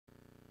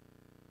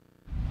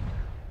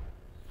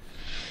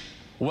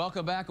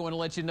Welcome back. I want to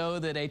let you know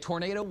that a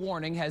tornado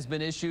warning has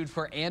been issued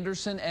for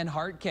Anderson and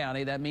Hart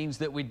County. That means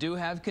that we do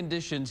have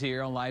conditions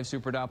here on Live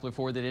Super Doppler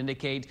 4 that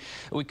indicate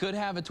we could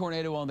have a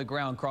tornado on the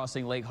ground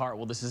crossing Lake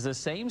Hartwell. This is the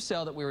same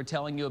cell that we were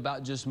telling you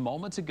about just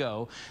moments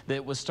ago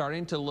that was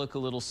starting to look a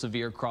little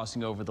severe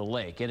crossing over the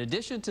lake. In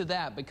addition to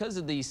that, because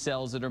of these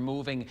cells that are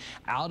moving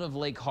out of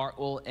Lake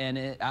Hartwell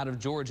and out of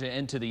Georgia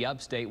into the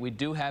upstate, we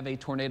do have a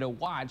tornado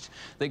watch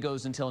that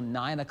goes until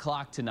 9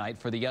 o'clock tonight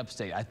for the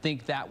upstate. I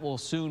think that will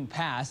soon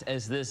pass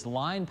as this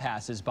line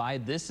passes by.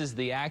 This is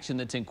the action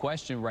that's in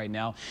question right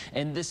now,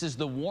 and this is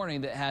the warning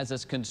that has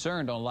us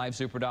concerned on Live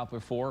Super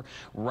Doppler 4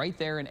 right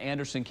there in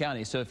Anderson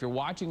County. So if you're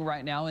watching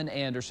right now in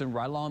Anderson,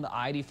 right along the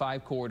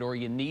I-85 corridor,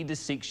 you need to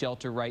seek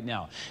shelter right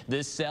now.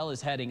 This cell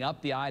is heading up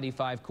the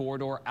I-85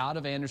 corridor out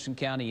of Anderson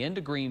County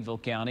into Greenville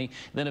County,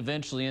 then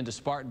eventually into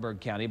Spartanburg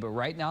County. But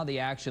right now the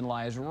action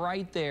lies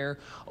right there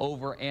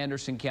over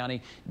Anderson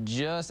County,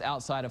 just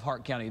outside of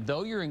Hart County.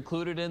 Though you're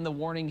included in the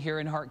warning here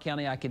in Hart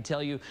County, I can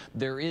tell you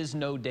there is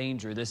no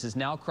danger. This is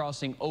now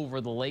crossing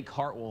over the Lake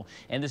Hartwell,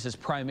 and this is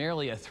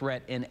primarily a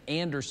threat in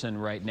Anderson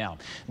right now.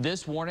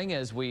 This warning,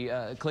 as we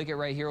click it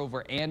right here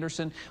over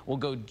Anderson, will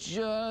go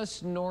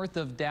just north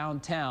of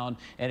downtown,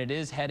 and it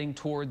is heading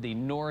toward the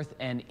north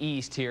and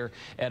east here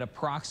at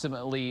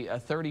approximately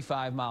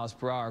 35 miles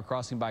per hour,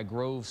 crossing by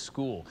Grove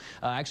School.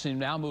 Actually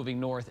now moving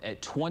north at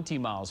 20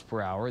 miles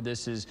per hour.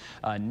 This is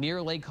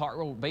near Lake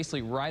Hartwell,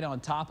 basically right on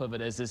top of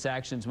it as this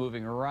action's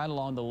moving right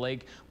along the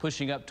lake,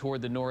 pushing up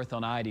toward the north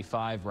on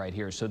I-85 right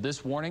here. So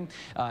this warning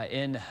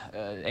in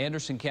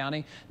Anderson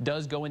County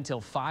does go until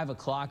 5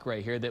 o'clock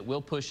right here. That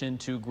will push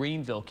into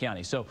Greenville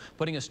County. So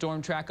putting a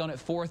storm track on at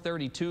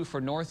 4:32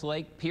 for North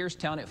Lake,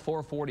 Piercetown at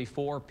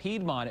 4:44,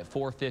 Piedmont at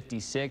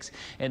 4:56,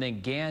 and then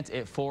Gant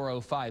at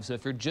 4:05. So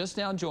if you're just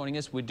now joining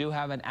us, we do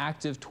have an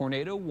active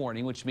tornado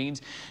warning, which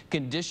means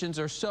conditions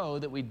are so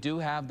that we do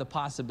have the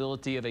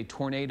possibility of a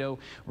tornado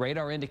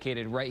radar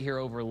indicated right here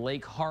over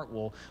Lake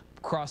Hartwell,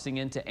 crossing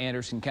into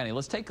Anderson County.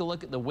 Let's take a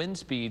look at the wind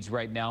speeds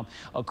right now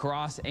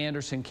across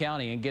Anderson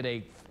County and get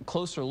a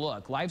closer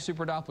look. Live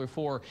Super Doppler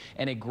 4,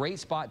 and a great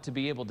spot to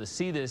be able to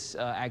see this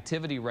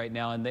activity right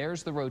now. And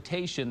there's the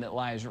rotation that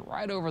lies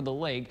right over the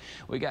lake.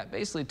 We got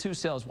basically two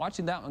cells.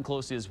 Watching that one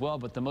closely as well,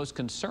 but the most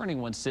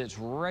concerning one sits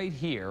right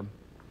here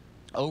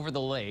over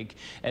the lake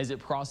as it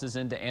crosses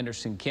into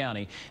Anderson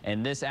County.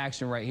 And this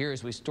action right here,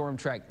 as we storm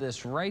track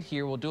this right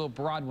here, we'll do a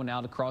broad one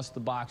out across the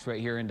box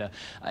right here into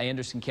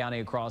Anderson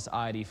County across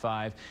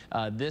I-85.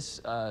 This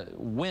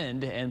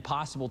wind and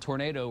possible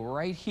tornado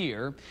right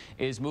here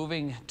is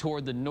moving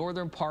toward the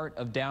northern part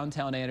of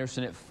downtown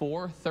Anderson at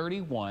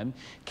 4:31,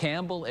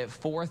 Campbell at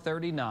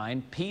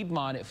 4:39,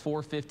 Piedmont at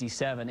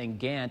 4:57, and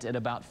Gant at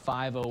about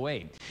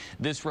 5:08.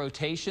 This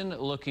rotation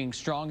looking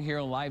strong here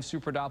on Live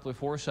Super Doppler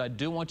 4, so I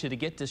do want you to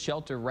get to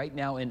shelter right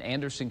now in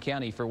Anderson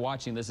County for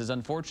watching. This is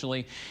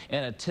unfortunately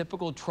in a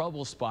typical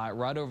trouble spot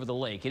right over the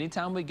lake.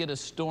 Anytime we get a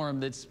storm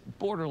that's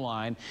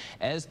borderline,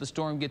 as the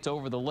storm gets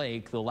over the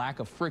lake, the lack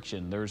of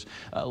friction, there's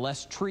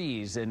less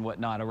trees and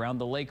whatnot around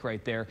the lake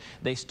right there,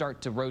 they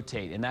start to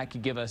rotate, and that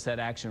could give us that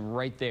action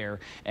right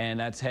there, and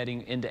that's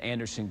heading into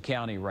Anderson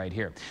County right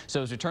here.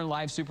 So as we turn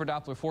Live Super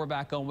Doppler 4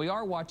 back on, we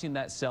are watching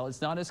that cell.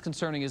 It's not as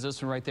concerning as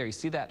this one right there. You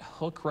see that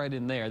hook right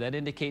in there? That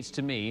indicates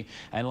to me,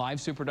 and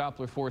Live Super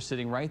Doppler 4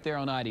 sitting right there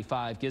on I-85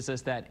 gives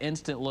us that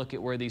instant look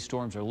at where these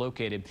storms are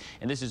located,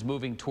 and this is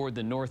moving toward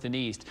the north and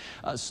east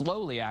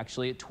slowly,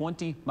 actually at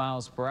 20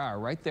 miles per hour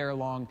right there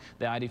along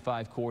the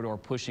I-85 corridor,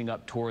 pushing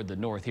up toward the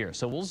north here.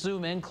 So we'll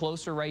zoom in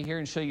closer right here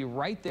and show you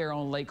right there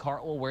on Lake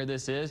Hartwell where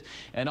this is.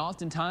 And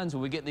oftentimes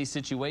when we get these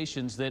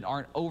situations that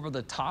aren't over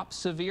the top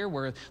severe,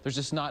 where there's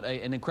just not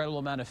an incredible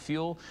amount of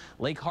fuel,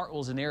 Lake Hartwell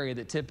is an area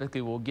that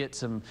typically will get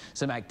some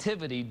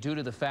activity due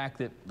to the fact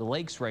that the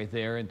lake's right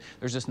there and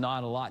there's just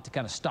not a lot to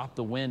kind of stop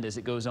the wind as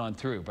it goes on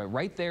through. But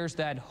right there's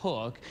that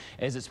hook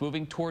as it's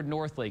moving toward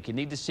North Lake. You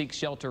need to seek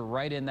shelter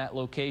right in that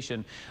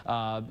location.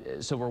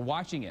 So we're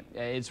watching it.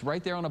 It's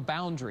right there on a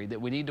boundary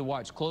that we need to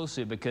watch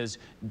closely, because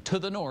to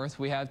the north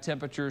we have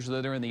temperatures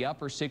that are in the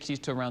upper 60s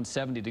to around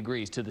 70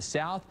 degrees. To the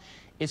south,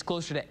 it's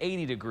closer to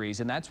 80 degrees,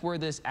 and that's where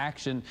this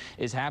action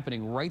is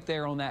happening, right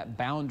there on that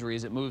boundary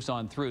as it moves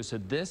on through. So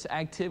this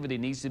activity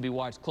needs to be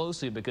watched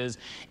closely, because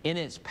in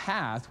its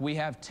path we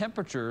have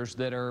temperatures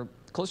that are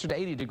closer to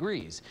 80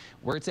 degrees.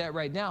 Where it's at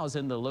right now is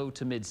in the low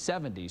to mid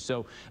 70s.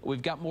 So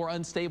we've got more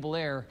unstable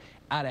air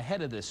out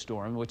ahead of this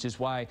storm, which is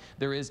why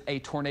there is a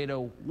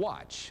tornado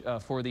watch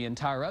for the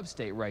entire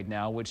upstate right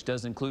now, which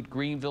does include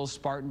Greenville,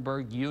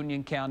 Spartanburg,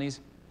 Union counties,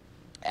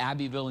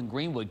 Abbeville and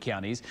Greenwood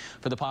counties,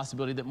 for the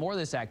possibility that more of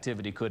this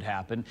activity could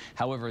happen.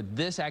 However,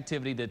 this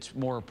activity that's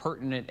more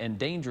pertinent and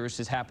dangerous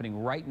is happening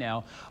right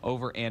now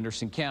over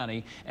Anderson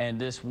County, and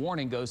this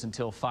warning goes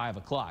until 5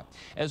 o'clock.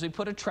 As we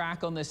put a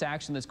track on this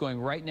action that's going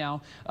right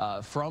now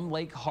from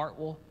Lake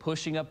Hartwell,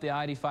 pushing up the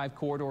I-85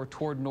 corridor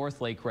toward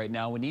North Lake right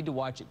now, we need to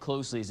watch it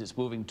closely as it's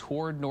moving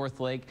toward North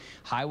Lake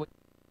Highway.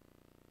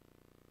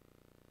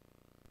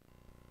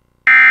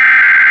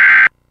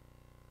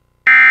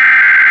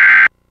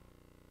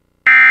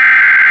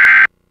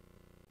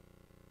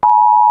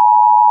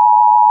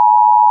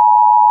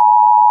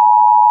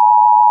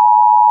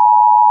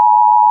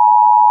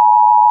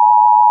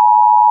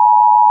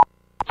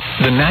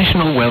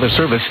 Weather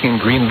Service in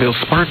Greenville,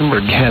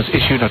 Spartanburg has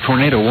issued a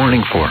tornado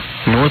warning for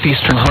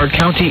northeastern Hart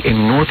County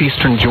in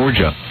northeastern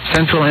Georgia,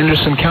 central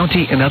Anderson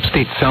County in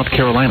upstate South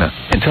Carolina,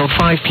 until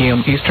 5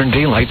 p.m. Eastern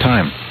Daylight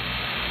Time.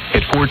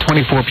 At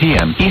 4:24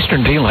 p.m.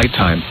 Eastern Daylight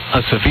Time,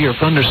 a severe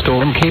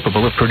thunderstorm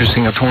capable of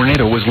producing a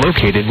tornado was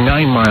located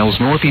 9 miles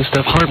northeast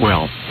of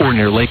Hartwell, or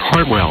near Lake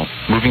Hartwell,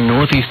 moving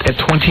northeast at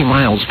 20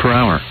 miles per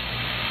hour.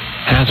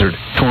 Hazard,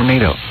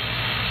 tornado.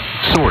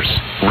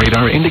 Source,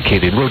 radar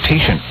indicated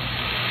rotation.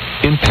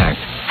 Impact,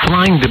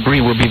 flying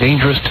debris will be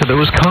dangerous to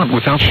those caught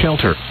without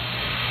shelter.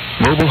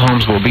 Mobile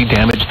homes will be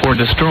damaged or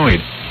destroyed.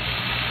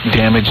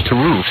 Damage to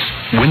roofs,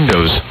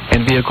 windows,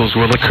 and vehicles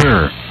will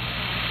occur.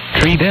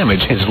 Tree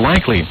damage is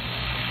likely.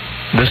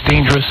 This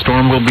dangerous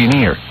storm will be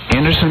near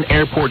Anderson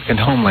Airport and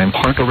Homeland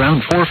Park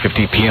around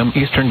 4:50 p.m.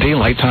 Eastern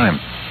Daylight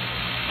Time.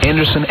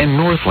 Anderson and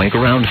North Lake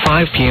around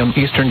 5 p.m.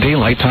 Eastern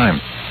Daylight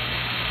Time.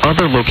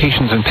 Other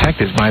locations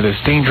impacted by this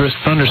dangerous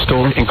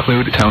thunderstorm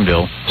include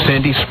Townville,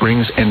 Sandy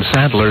Springs, and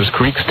Sadler's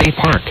Creek State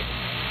Park.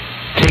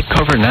 Take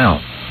cover now.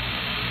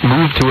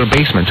 Move to a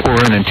basement or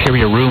an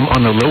interior room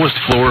on the lowest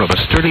floor of a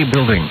sturdy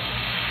building.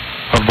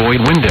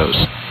 Avoid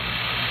windows.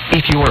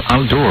 If you are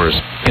outdoors,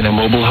 in a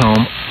mobile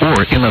home,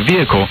 or in a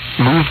vehicle,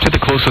 move to the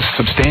closest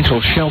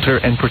substantial shelter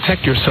and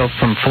protect yourself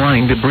from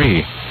flying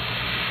debris.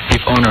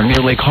 If on or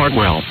near Lake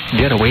Hartwell,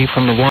 get away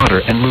from the water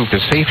and move to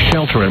safe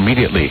shelter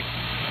immediately.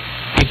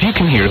 If you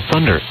can hear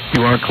thunder,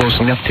 you are close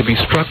enough to be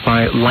struck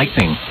by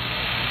lightning.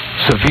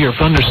 Severe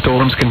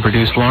thunderstorms can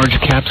produce large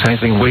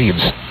capsizing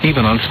waves,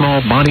 even on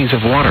small bodies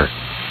of water.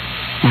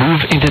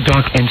 Move into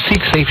dock and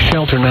seek safe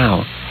shelter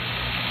now.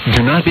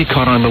 Do not be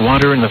caught on the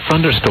water in the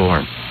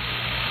thunderstorm.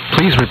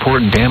 Please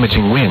report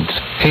damaging winds,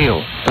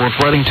 hail, or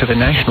flooding to the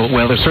National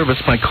Weather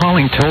Service by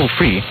calling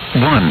toll-free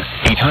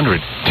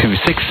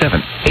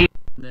 1-800-267-8.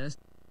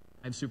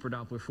 Super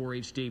Doppler 4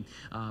 HD.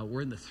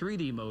 We're in the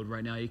 3D mode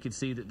right now. You can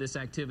see that this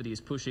activity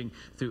is pushing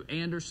through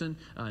Anderson,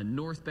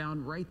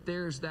 northbound. Right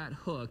there's that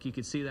hook. You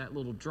can see that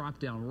little drop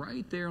down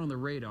right there on the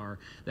radar.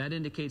 That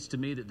indicates to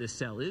me that this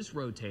cell is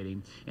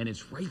rotating, and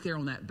it's right there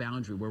on that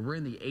boundary where we're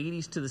in the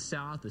 80s to the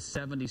south, the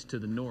 70s to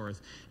the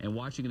north, and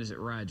watching it as it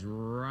rides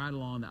right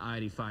along the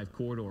I-85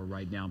 corridor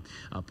right now,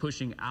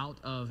 pushing out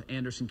of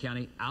Anderson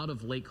County, out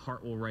of Lake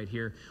Hartwell right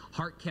here.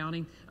 Hart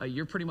County,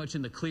 you're pretty much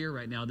in the clear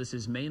right now. This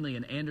is mainly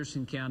an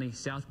Anderson County,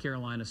 South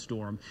Carolina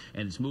storm,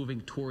 and it's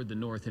moving toward the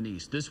north and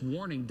east. This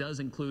warning does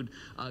include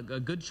a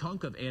good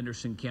chunk of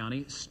Anderson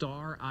County.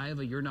 Star,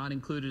 Iowa, you're not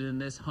included in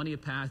this.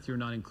 Honeypath, you're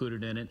not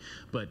included in it.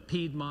 But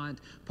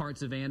Piedmont,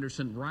 parts of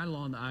Anderson, right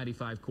along the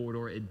I-85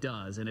 corridor, it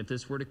does. And if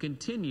this were to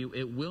continue,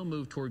 it will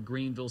move toward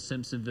Greenville,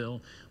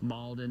 Simpsonville,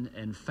 Malden,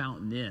 and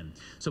Fountain Inn.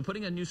 So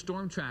putting a new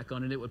storm track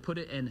on it, it would put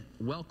it in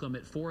Welcome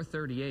at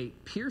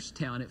 438,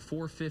 Piercetown at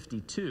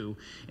 452,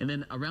 and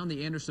then around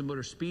the Anderson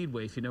Motor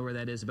Speedway, if you know where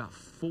that is, about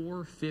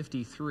 453,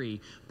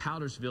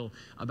 Powdersville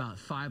about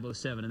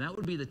 507, and that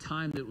would be the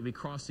time that would be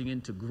crossing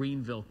into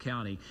Greenville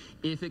County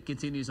if it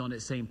continues on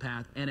its same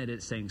path and at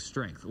its same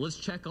strength. Let's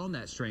check on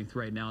that strength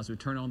right now as we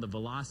turn on the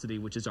velocity,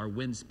 which is our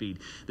wind speed.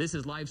 This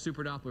is live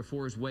Super Doppler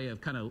 4's way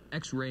of kind of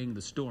x-raying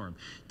the storm.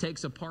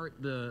 Takes apart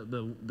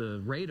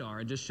the radar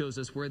and just shows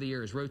us where the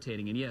air is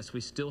rotating, and yes,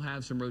 we still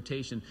have some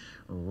rotation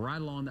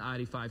right along the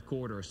I-85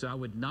 corridor, so I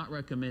would not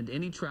recommend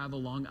any travel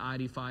along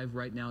I-85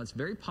 right now. It's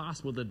very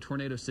possible that a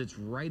tornado sits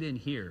right in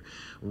here,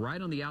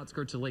 right on the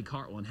outskirts of Lake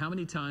Hartwell. And how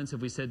many times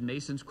have we said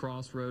Mason's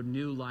Crossroad,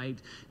 New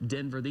Light,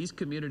 Denver? These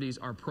communities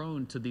are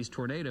prone to these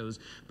tornadoes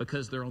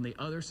because they're on the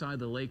other side of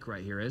the lake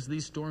right here. As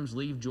these storms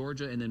leave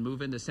Georgia and then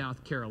move into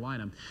South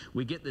Carolina,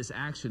 we get this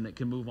action that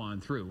can move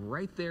on through.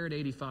 Right there at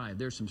 85,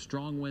 there's some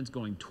strong winds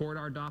going toward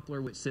our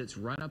Doppler, which sits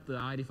right up the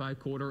I-85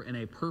 corridor in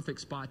a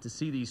perfect spot to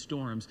see these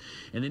storms.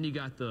 And then you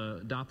got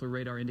the Doppler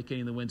radar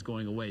indicating the wind's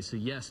going away. So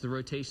yes, the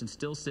rotation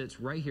still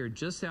sits right here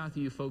just south of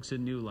you folks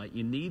in New Light.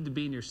 You need to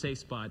be in your safe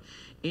spot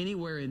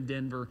anywhere in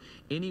Denver,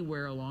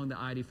 anywhere along the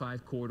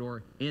I-85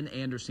 corridor in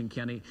Anderson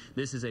County.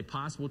 This is a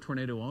possible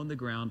tornado on the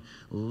ground,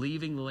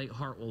 leaving the Lake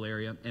Hartwell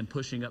area and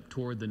pushing up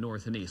toward the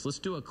north and east. Let's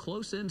do a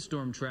close-in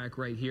storm track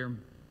right here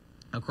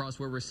across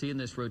where we're seeing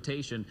this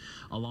rotation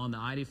along the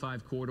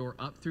I-85 corridor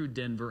up through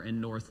Denver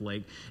and North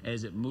Lake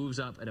as it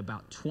moves up at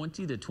about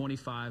 20 to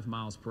 25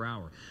 miles per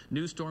hour.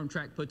 New storm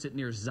track puts it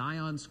near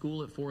Zion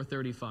School at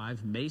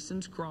 435,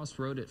 Mason's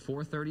Crossroad at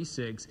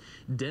 436,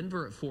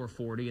 Denver at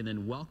 440, and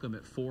then Welcome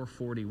at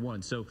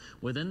 441. So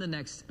within the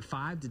next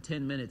 5 to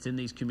 10 minutes in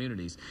these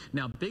communities.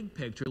 Now, big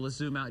picture, let's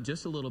zoom out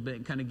just a little bit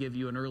and kind of give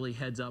you an early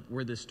heads up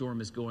where this storm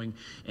is going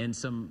in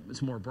some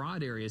more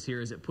broad areas here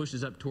as it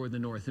pushes up toward the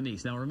north and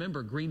east. Now,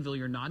 remember,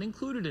 Greenville, you're not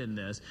included in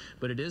this,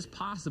 but it is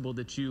possible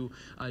that you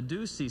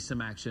do see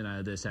some action out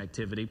of this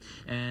activity.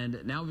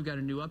 And now we've got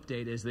a new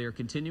update as they are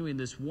continuing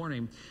this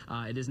warning.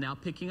 It is now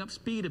picking up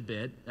speed a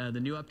bit. The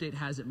new update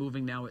has it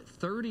moving now at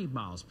 30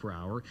 miles per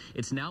hour.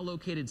 It's now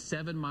located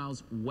 7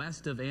 miles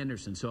west of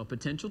Anderson. So a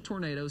potential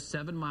tornado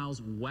 7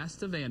 miles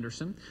west of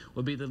Anderson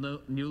will be the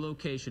new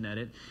location at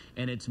it.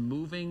 And it's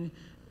moving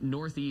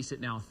northeast at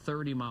now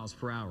 30 miles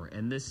per hour.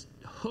 And this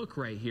hook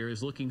right here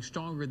is looking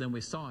stronger than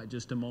we saw it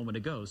just a moment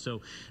ago.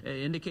 So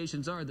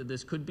indications are that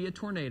this could be a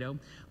tornado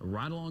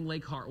right along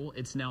Lake Hartwell.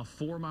 It's now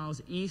 4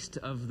 miles east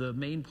of the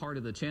main part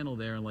of the channel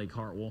there in Lake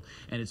Hartwell,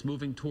 and it's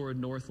moving toward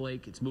North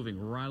Lake. It's moving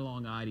right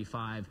along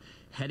I-85,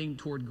 heading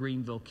toward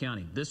Greenville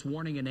County. This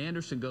warning in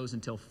Anderson goes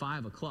until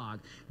 5 o'clock.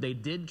 They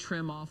did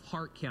trim off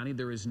Hart County.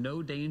 There is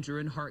no danger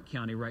in Hart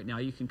County right now.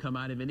 You can come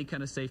out of any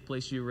kind of safe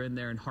place you were in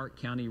there in Hart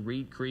County,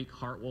 Reed Creek,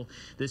 Hartwell.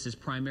 This is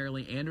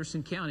primarily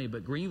Anderson County,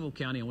 but Greenville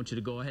County, I want you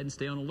to go ahead and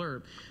stay on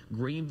alert.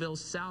 Greenville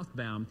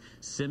southbound,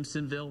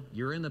 Simpsonville,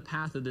 you're in the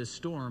path of this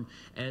storm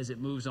as it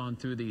moves on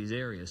through these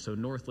areas. So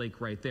North Lake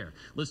right there.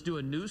 Let's do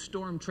a new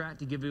storm track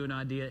to give you an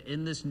idea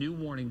in this new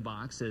warning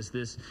box, as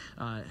this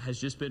has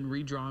just been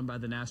redrawn by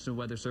the National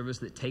Weather Service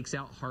that takes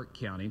out Hart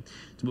County.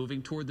 It's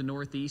moving toward the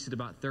northeast at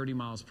about 30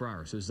 miles per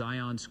hour. So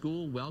Zion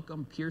School,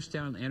 Welcome,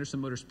 Piercetown, Anderson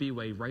Motor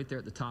Speedway right there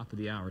at the top of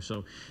the hour.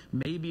 So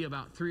maybe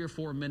about 3 or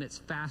 4 minutes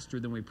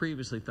faster than we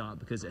previously thought,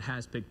 because it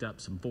has picked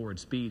up some forward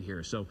speed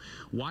here. So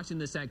watching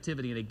this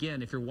activity, and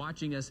again, if you're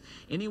watching us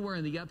anywhere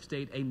in the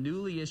upstate, a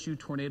newly issued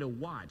tornado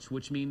watch,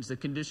 which means the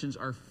conditions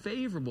are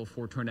favorable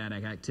for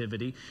tornadic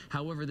activity.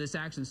 However, this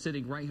action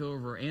sitting right here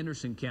over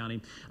Anderson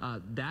County,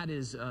 that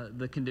is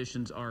the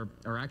conditions are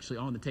actually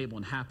on the table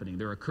and happening.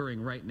 They're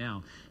occurring right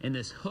now. And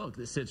this hook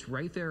that sits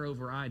right there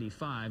over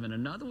I-85, and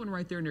another one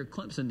right there near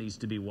Clemson needs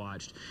to be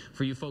watched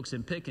for you folks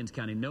in Pickens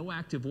County. No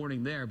active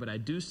warning there, but I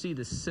do see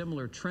the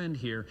similar trend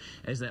here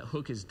as that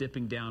hook is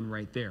dipping down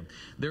right there.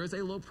 There is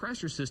a low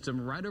pressure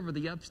system right over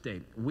the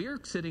upstate. We're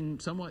sitting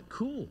somewhat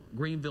cool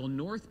Greenville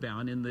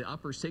northbound in the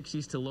upper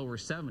 60s to lower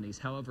 70s.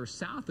 However,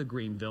 south of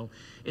Greenville,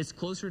 it's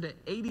closer to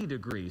 80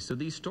 degrees. So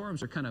these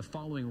storms are kind of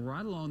following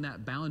right along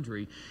that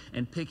boundary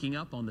and picking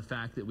up on the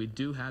fact that we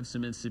do have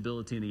some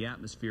instability in the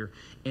atmosphere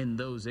in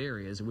those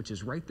areas, which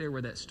is right there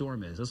where that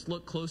storm is. Let's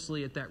look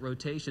closely at that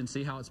rotation,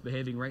 see how it's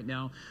behaving right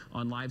now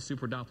on live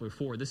Super Doppler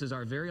 4. This is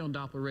our very own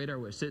Doppler radar,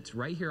 which sits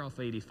right here off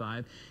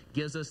 85,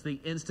 gives us the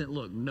instant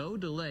look, no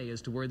delay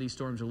as to where these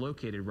storms are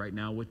located right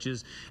now, which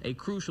is a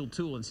crucial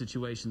tool in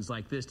situations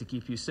like this to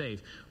keep you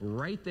safe.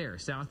 Right there,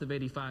 south of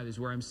 85 is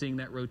where I'm seeing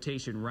that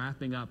rotation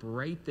wrapping up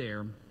right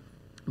there,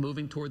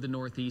 moving toward the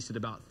northeast at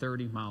about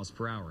 30 miles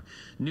per hour.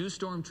 New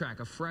storm track,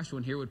 a fresh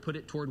one here, would put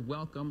it toward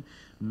Welcome,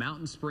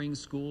 Mountain Springs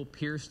School,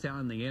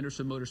 Piercetown, and the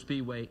Anderson Motor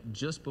Speedway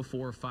just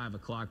before 5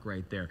 o'clock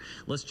right there.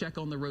 Let's check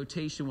on the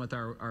rotation with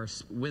our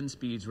wind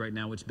speeds right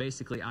now, which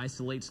basically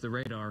isolates the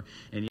radar.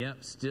 And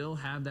yep, still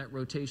have that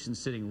rotation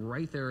sitting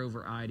right there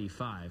over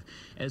I-85.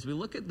 As we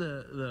look at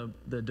the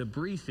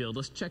debris field,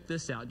 let's check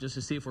this out just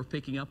to see if we're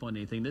picking up on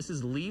anything. This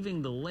is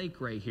leaving the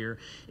lake right here.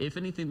 If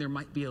anything, there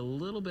might be a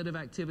little bit of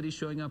activity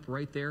showing up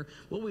right there.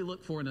 What we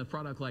look for in a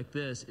product like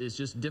this is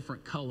just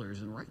different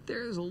colors, and right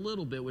there is a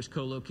little bit which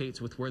co-locates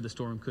with where the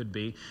storm could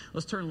be.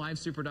 Let's turn live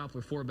Super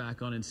Doppler 4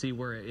 back on and see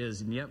where it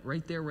is, and yep,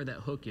 right there where that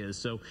hook is.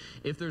 So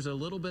if there's a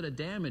little bit of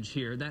damage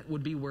here, that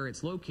would be where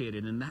it's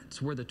located, and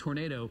that's where the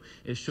tornado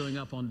is showing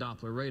up on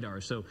Doppler radar.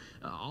 So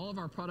all of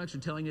our products are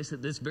telling us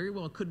that this very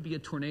well could be a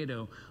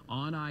tornado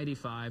on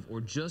I-85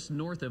 or just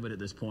north of it at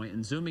this point.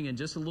 And zooming in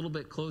just a little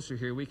bit closer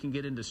here, we can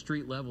get into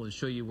street level and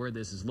show you where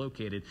this is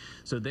located.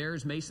 So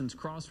there's Mason's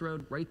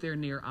Crossroad right there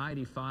near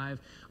I-85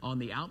 on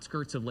the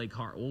outskirts of Lake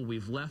Hartwell.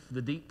 We've left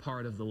the deep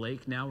part of the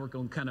lake. Now we're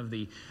going kind of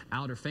the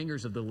outer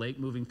fingers of the lake,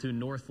 moving through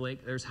North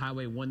Lake. There's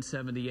Highway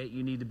 178.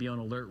 You need to be on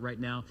alert right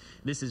now.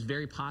 This is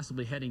very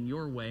possibly heading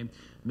your way.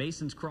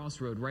 Mason's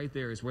Crossroad right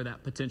there is where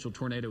that potential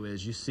tornado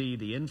is. You see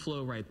the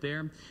inflow right there,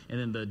 and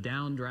then the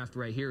downdraft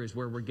right here is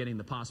where we're getting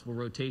the possible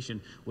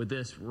rotation with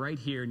this right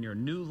here near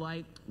New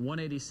Light,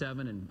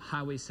 187, and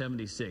Highway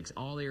 76.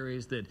 All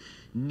areas that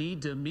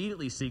need to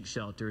immediately seek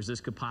shelters. This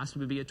could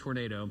possibly be a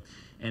tornado,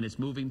 and it's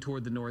moving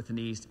toward the north and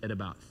east at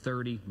about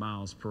 30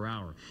 miles per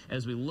hour.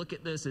 As we look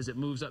at this as it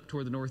moves up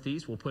toward the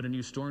northeast, we'll put a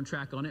new storm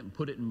track on it and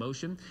put it in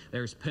motion.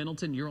 There's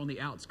Pendleton. You're on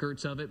the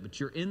outskirts of it, but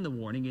you're in the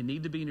warning. You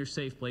need to be in your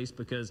safe place,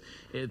 because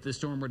if the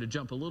storm were to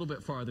jump a little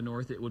bit farther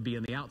north, it would be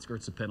in the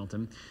outskirts of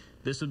Pendleton.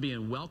 This would be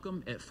in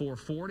Welcome at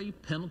 440,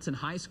 Pendleton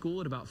High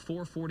School at about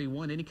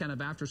 441. Any kind of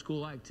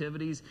after-school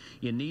activities,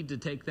 you need to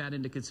take that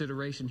into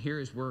consideration here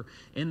as we're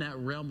in that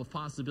realm of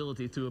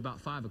possibility through about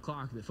 5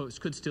 o'clock that folks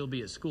could still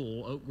be at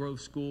school, Oak Grove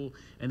School,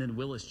 and then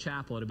Willis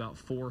Chapel at about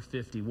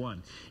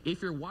 451.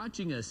 If you're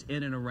watching us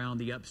in and around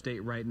the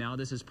upstate right now,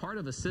 this is part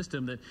of a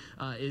system that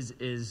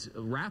is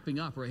wrapping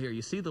up right here.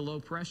 You see the low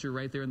pressure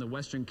right there in the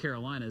western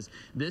Carolinas.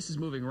 This is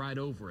moving right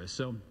over us.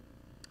 So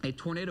a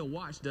tornado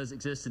watch does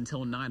exist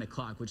until 9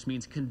 o'clock, which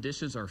means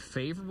conditions are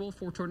favorable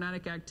for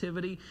tornadic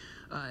activity,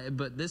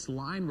 but this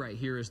line right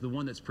here is the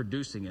one that's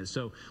producing it.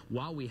 So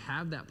while we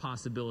have that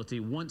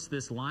possibility, once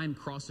this line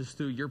crosses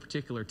through your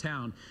particular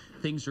town,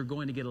 things are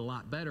going to get a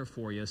lot better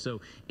for you.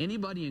 So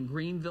anybody in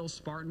Greenville,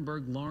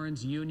 Spartanburg,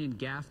 Lawrence, Union,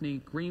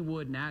 Gaffney,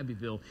 Greenwood, and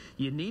Abbeville,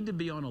 you need to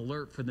be on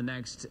alert for the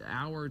next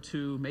hour or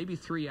two, maybe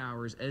 3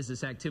 hours as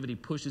this activity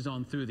pushes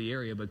on through the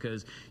area,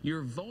 because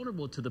you're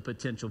vulnerable to the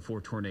potential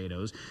for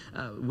tornadoes.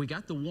 we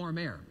got the warm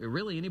air.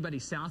 Really, anybody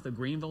south of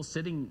Greenville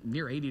sitting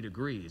near 80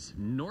 degrees.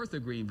 North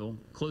of Greenville,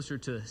 closer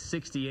to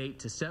 68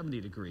 to 70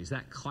 degrees.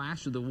 That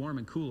clash of the warm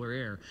and cooler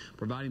air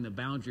providing the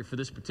boundary for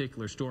this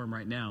particular storm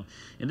right now.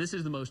 And this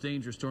is the most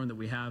dangerous storm that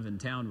we have in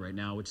town right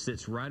now, which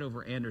sits right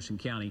over Anderson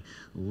County,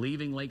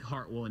 leaving Lake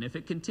Hartwell. And if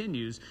it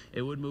continues,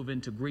 it would move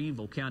into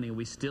Greenville County. And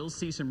we still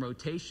see some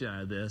rotation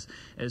out of this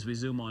as we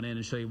zoom on in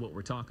and show you what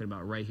we're talking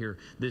about right here.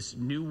 This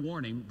new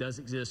warning does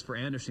exist for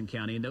Anderson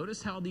County. And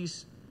notice how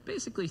these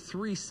basically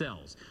 3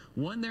 cells,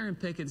 one there in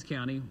Pickens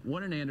County,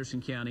 one in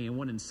Anderson County, and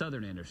one in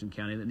southern Anderson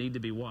County that need to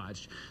be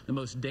watched. The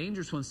most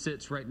dangerous one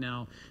sits right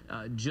now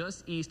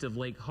just east of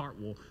Lake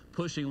Hartwell,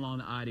 pushing along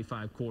the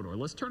I-85 corridor.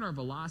 Let's turn our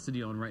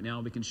velocity on right now.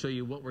 We can show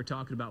you what we're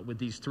talking about with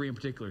these 3 in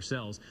particular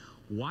cells.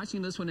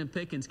 Watching this one in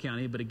Pickens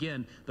County, but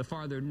again, the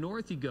farther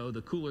north you go,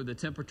 the cooler the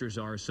temperatures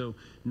are, so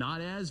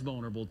not as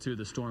vulnerable to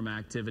the storm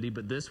activity.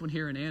 But this one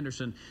here in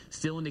Anderson,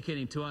 still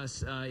indicating to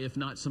us, if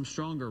not some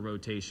stronger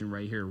rotation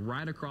right here,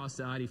 right across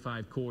the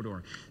I-85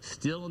 corridor.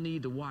 Still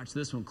need to watch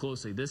this one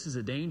closely. This is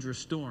a dangerous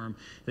storm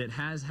that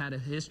has had a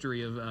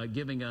history of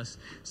giving us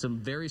some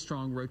very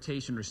strong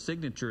rotation or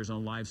signatures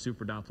on live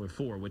Super Doppler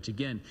 4, which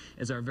again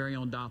is our very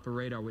own Doppler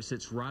radar, which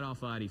sits right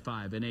off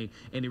I-85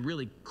 in a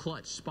really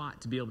clutch spot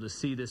to be able to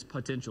see this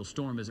potential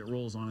storm as it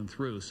rolls on and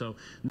through. So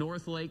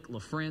North Lake,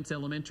 LaFrance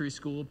Elementary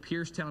School,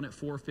 Piercetown at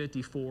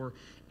 454,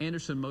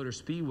 Anderson Motor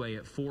Speedway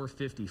at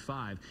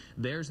 455.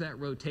 There's that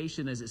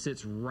rotation as it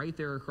sits right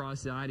there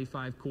across the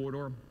I-85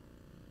 corridor.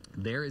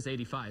 There is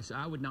 85, so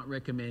I would not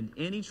recommend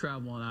any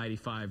travel on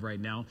I-85 right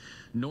now.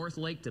 North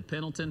Lake to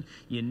Pendleton,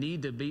 you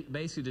need to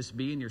basically just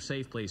be in your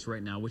safe place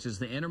right now, which is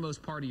the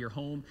innermost part of your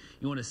home.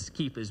 You want to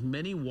keep as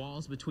many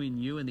walls between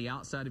you and the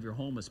outside of your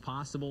home as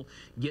possible.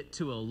 Get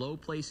to a low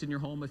place in your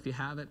home if you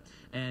have it,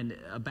 and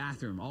a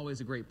bathroom, always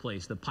a great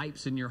place. The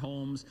pipes in your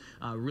homes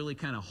really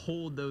kind of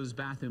hold those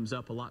bathrooms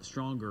up a lot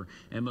stronger,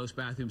 and most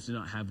bathrooms do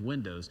not have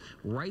windows.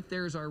 Right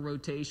there's our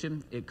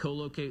rotation. It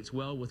co-locates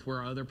well with where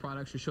our other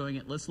products are showing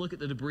it. Let's look at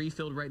the debris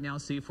field right now,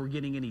 see if we're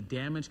getting any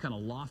damage kind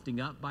of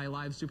lofting up by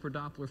live Super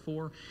Doppler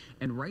 4,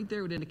 and right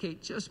there would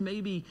indicate just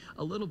maybe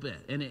a little bit,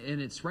 and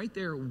it's right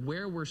there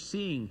where we're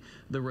seeing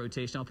the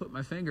rotation. I'll put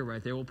my finger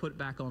right there. We'll put it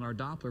back on our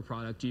Doppler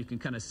product. You can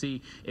kind of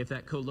see if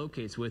that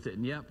co-locates with it,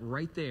 and yep,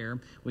 right there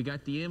we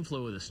got the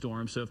inflow of the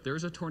storm. So if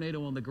there's a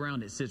tornado on the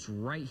ground, it sits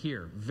right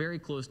here, very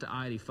close to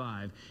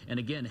I-85, and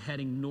again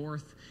heading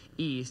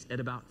northeast at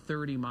about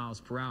 30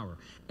 miles per hour.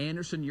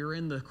 Anderson, you're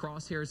in the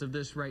crosshairs of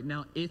this right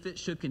now. If it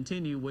should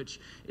continue, which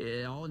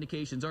all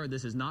indications are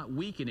this is not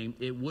weakening,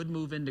 it would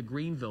move into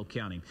Greenville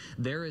County.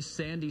 There is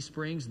Sandy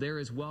Springs, there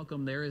is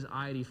Welcome, there is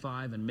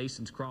I-85 and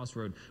Mason's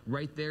Crossroad.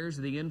 Right there's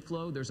the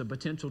inflow. There's a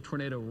potential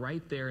tornado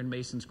right there in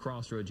Mason's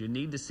Crossroad. You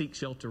need to seek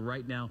shelter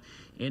right now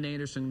in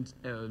Anderson,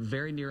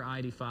 very near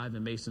I-85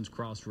 and Mason's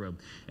Crossroad.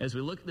 As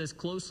we look at this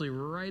closely,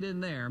 right in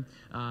there,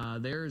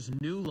 there's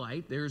New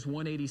Light, there's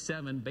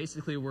 187,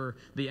 basically where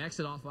the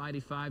exit off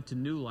I-85 to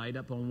New Light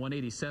up on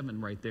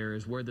 187 right there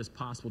is where this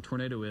possible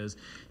tornado is.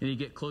 And you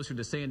get closer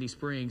to Sandy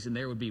Springs, and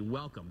there would be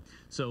Welcome.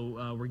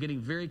 So we're getting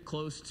very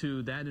close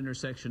to that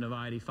intersection of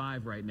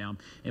I-85 right now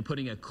and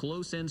putting a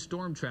close-in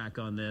storm track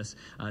on this.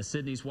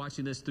 Sydney's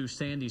watching this through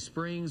Sandy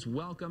Springs,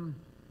 Welcome.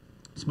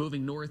 It's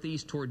moving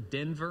northeast toward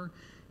Denver,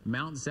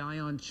 Mount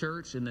Zion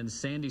Church, and then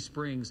Sandy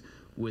Springs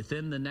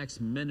within the next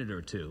minute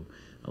or two.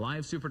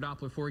 Live Super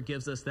Doppler 4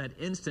 gives us that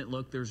instant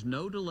look. There's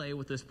no delay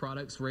with this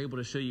product, so we're able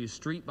to show you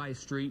street by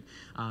street,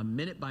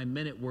 minute by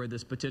minute where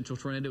this potential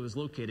tornado is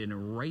located,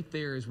 and right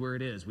there is where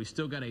it is. We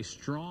still got a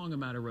strong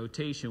amount of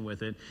rotation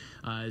with it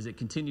as it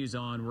continues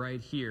on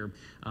right here,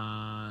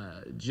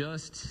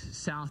 just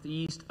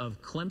southeast of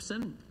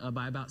Clemson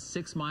by about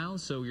 6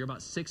 miles, so you're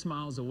about 6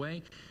 miles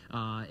away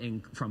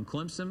from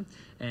Clemson,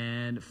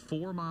 and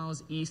 4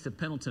 miles east of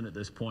Pendleton at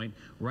this point.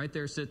 Right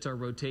there sits our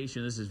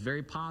rotation. This is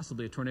very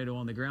possibly a tornado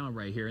on the ground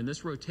right here, and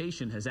this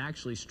rotation has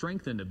actually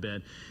strengthened a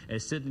bit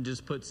as Sydney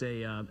just puts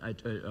a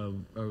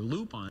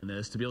loop on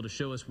this to be able to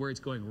show us where it's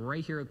going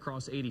right here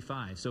across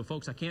 85. So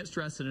folks, I can't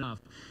stress it enough.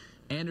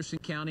 Anderson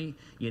County,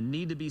 you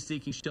need to be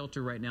seeking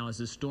shelter right now as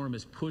this storm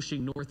is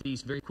pushing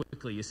northeast very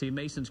quickly. You see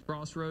Mason's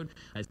Crossroad,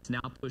 it's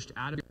now pushed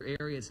out of your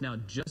area. It's now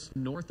just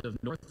north of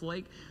North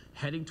Lake,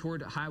 heading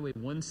toward Highway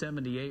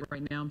 178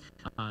 right now.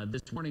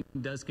 This warning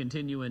does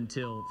continue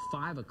until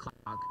 5 o'clock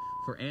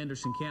for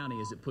Anderson County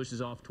as it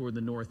pushes off toward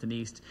the north and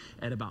east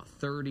at about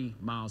 30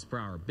 miles per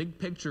hour. Big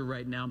picture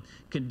right now,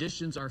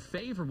 conditions are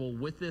favorable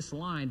with this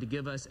line to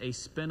give us a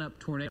spin-up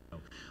tornado.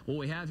 What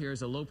we have here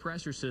is a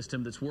low-pressure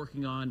system that's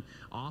working on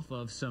off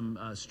of some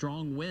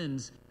strong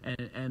winds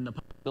and the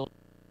possibility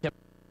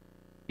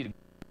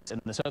in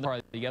the southern part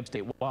of the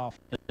upstate, while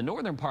in the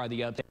northern part of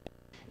the upstate,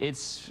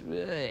 it's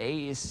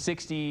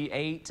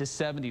 68 to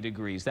 70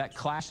 degrees. That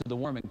clash of the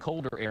warm and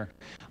colder air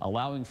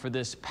allowing for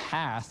this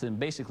path and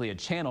basically a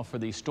channel for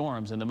these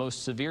storms. And the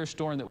most severe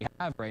storm that we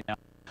have right now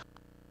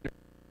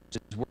is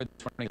where the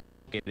tornado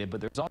is located. But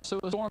there's also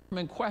a storm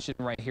in question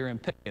right here in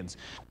Pickens.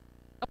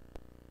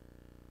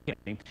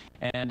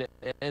 And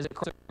as it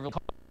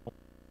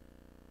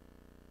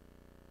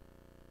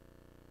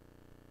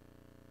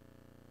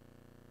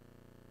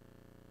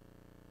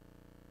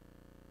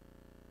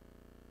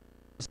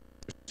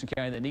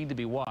County that need to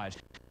be watched.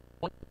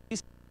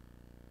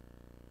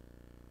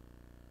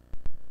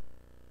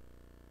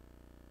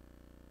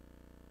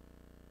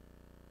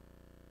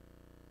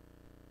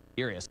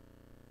 Areas.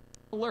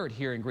 Alert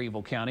here in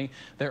Greenville County.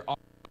 There are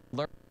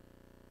alerts.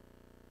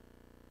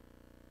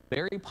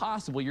 Very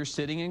possible you're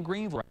sitting in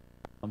Greenville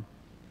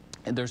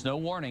and there's no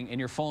warning, and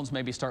your phones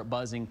maybe start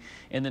buzzing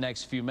in the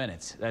next few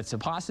minutes. That's a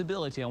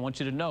possibility. I want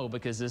you to know,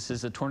 because this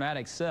is a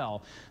tornadic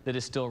cell that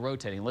is still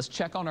rotating. Let's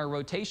check on our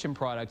rotation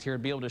product here to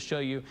be able to show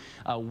you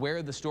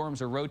where the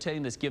storms are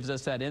rotating. This gives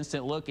us that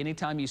instant look.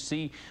 Anytime you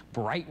see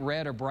bright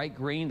red or bright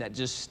green, that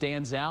just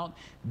stands out.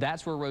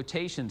 That's where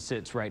rotation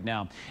sits right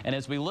now. And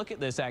as we look at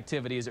this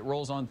activity as it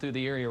rolls on through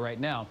the area right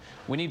now,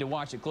 we need to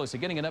watch it closely.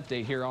 Getting an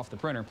update here off the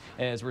printer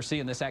as we're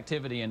seeing this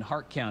activity in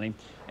Hart County,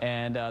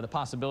 and the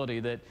possibility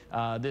that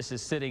this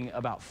is sitting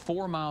about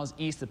 4 miles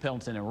east of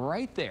Pendleton, and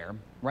right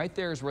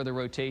there is where the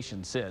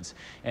rotation sits,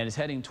 and it's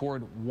heading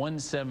toward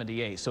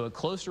 178. So a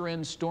closer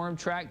in storm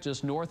track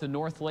just north of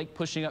North Lake,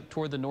 pushing up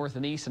toward the north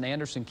and east in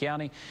Anderson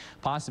County.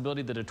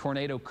 Possibility that a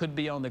tornado could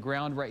be on the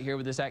ground right here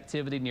with this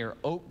activity near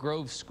Oak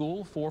Grove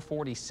School,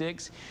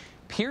 446.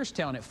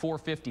 Piercetown at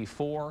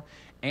 454,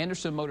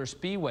 Anderson Motor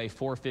Speedway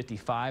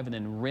 455, and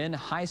then Wren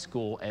High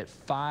School at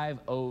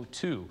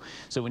 502.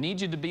 So we need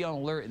you to be on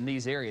alert in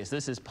these areas.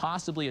 This is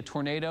possibly a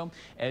tornado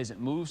as it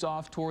moves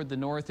off toward the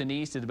north and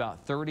east at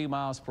about 30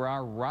 miles per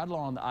hour right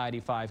along the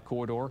I-85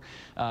 corridor.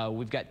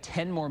 We've got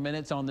 10 more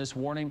minutes on this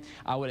warning.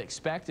 I would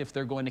expect if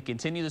they're going to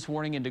continue this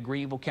warning into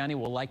Greenville County,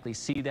 we'll likely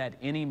see that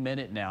any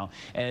minute now,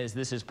 as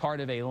this is part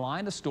of a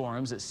line of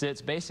storms that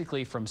sits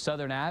basically from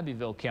southern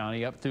Abbeville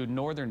County up through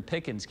northern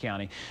Pickens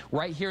County.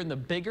 Right here in the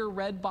bigger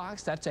red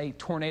box, that's a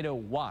tornado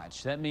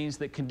watch. That means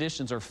that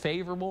conditions are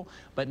favorable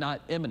but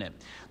not imminent.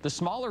 The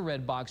smaller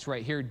red box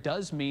right here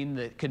does mean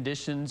that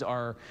conditions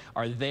are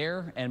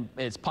there and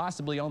it's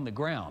possibly on the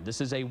ground. This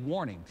is a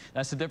warning.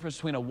 That's the difference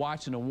between a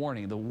watch and a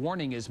warning. The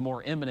warning is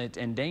more imminent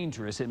and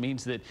dangerous. It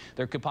means that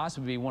there could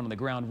possibly be one on the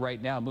ground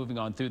right now moving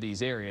on through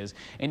these areas.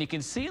 And you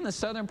can see in the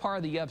southern part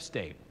of the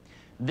upstate,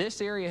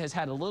 this area has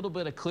had a little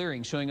bit of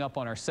clearing showing up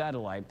on our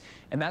satellite,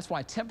 and that's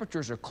why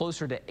temperatures are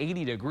closer to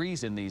 80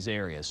 degrees in these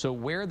areas. So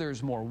where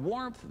there's more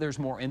warmth, there's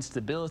more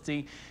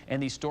instability,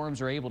 and these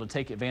storms are able to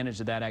take advantage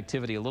of that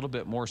activity a little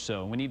bit more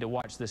so. We need to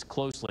watch this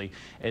closely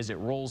as it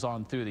rolls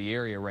on through the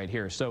area right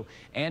here. So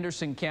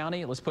Anderson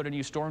County, let's put a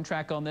new storm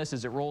track on this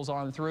as it rolls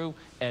on through,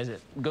 as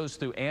it goes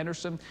through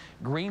Anderson.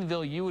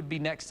 Greenville, you would be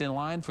next in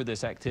line for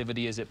this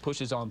activity as it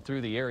pushes on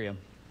through the area,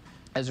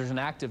 as there's an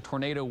active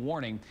tornado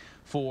warning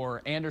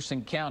for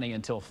Anderson County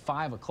until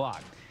 5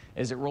 o'clock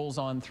as it rolls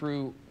on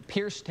through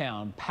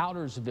Piercetown,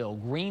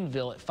 Powdersville,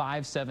 Greenville at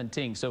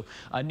 517. So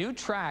a new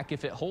track,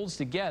 if it holds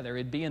together,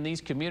 it'd be in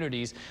these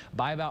communities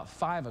by about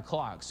 5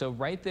 o'clock. So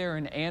right there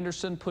in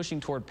Anderson, pushing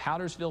toward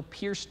Powdersville,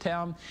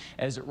 Piercetown,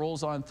 as it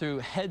rolls on through,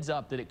 heads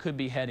up that it could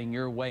be heading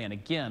your way. And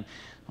again,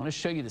 I want to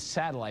show you the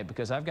satellite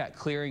because I've got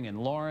clearing in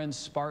Lawrence,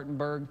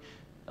 Spartanburg,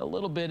 a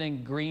little bit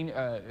in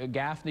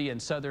Gaffney and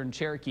southern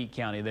Cherokee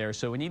County there.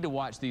 So we need to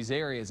watch these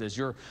areas as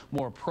you're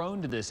more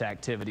prone to this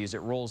activity as it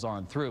rolls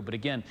on through. But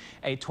again,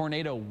 a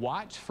tornado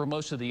watch for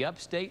most of the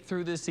upstate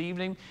through this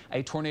evening,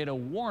 a tornado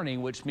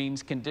warning, which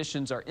means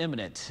conditions are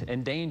imminent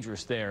and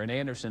dangerous there in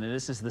Anderson. And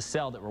this is the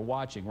cell that we're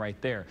watching right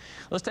there.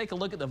 Let's take a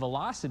look at the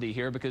velocity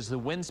here because the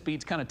wind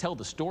speeds kind of tell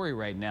the story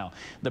right now.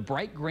 The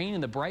bright green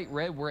and the bright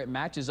red where it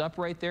matches up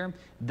right there,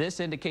 this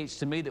indicates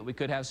to me that we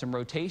could have some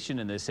rotation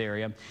in this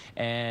area.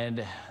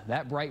 And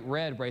that bright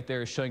red right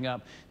there is showing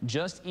up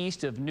just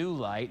east of New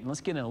Light. And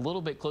let's get in a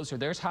little bit closer.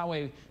 There's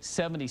Highway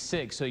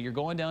 76. So you're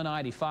going down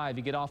I-85.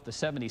 You get off the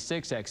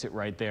 76 exit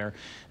right there.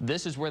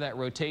 This is where that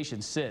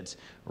rotation sits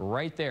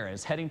right there.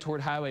 It's heading toward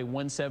Highway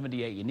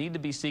 178. You need to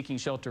be seeking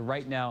shelter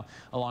right now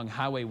along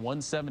Highway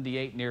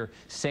 178 near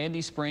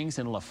Sandy Springs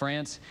and La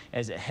France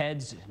as it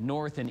heads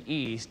north and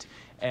east.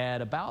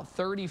 At about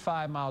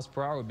 35 miles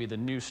per hour would be the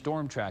new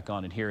storm track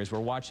on it here as we're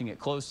watching it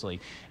closely.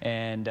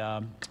 And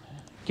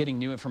getting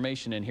new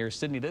information in here.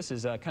 Sydney, this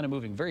is kind of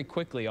moving very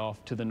quickly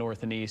off to the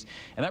north and east,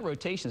 and that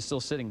rotation is still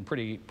sitting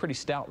pretty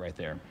stout right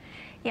there.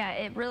 Yeah,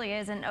 it really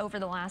is, and over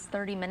the last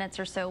 30 minutes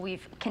or so,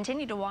 we've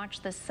continued to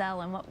watch this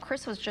cell, and what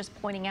Chris was just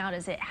pointing out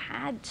is it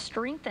had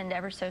strengthened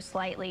ever so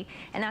slightly,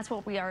 and that's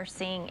what we are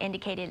seeing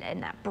indicated in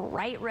that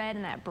bright red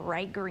and that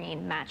bright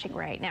green matching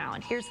right now.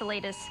 And here's the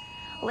latest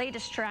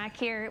track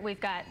here. We've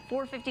got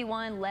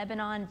 451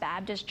 Lebanon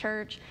Baptist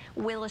Church,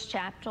 Willis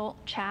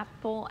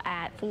Chapel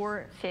at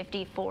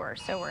 454.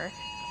 So we're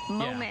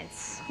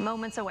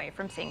moments away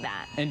from seeing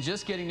that. And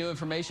just getting new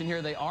information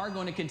here, they are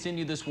going to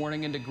continue this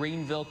warning into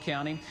Greenville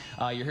County.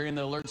 You're hearing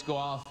the alerts go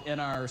off in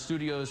our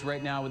studios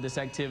right now with this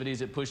activity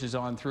as it pushes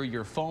on through.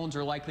 Your phones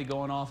are likely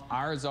going off.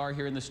 Ours are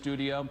here in the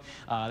studio.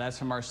 That's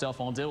from our cell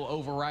phones. It will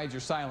override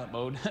your silent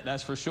mode,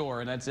 that's for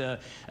sure. And that's a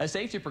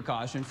safety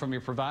precaution from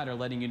your provider,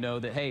 letting you know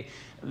that, hey,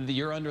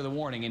 you're under the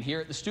warning. And here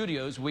at the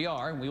studios, we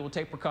are, and we will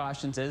take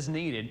precautions as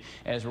needed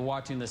as we're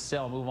watching the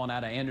cell move on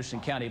out of Anderson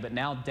County. But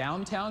now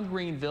downtown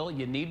Greenville,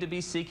 you need to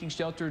be seeking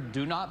shelter.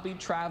 Do not be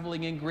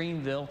traveling in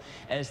Greenville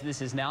as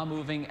this is now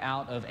moving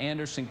out of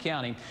Anderson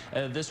County.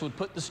 This would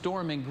put the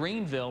storm in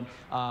Greenville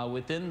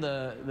within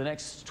the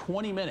next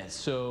 20 minutes.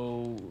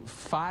 So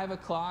 5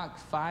 o'clock,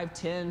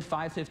 5:10,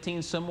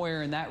 5:15,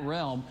 somewhere in that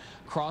realm,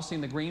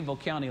 crossing the Greenville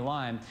County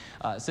line.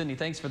 Sydney,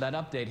 thanks for that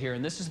update here.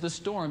 And this is the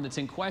storm that's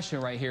in question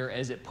right here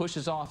as it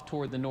pushes off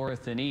toward the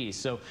north and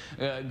east. So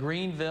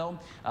Greenville,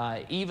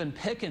 even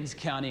Pickens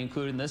County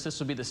included in this. This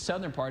will be the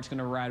southern part. It's going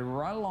to ride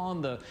right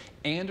along the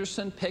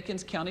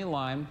Anderson-Pickens County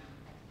line.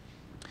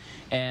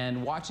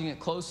 And watching it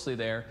closely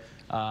there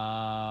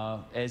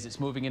as it's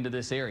moving into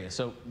this area.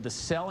 So the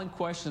cell in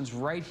question's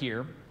right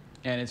here,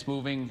 and it's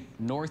moving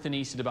north and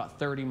east at about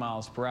 30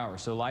 miles per hour.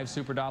 So live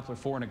Super Doppler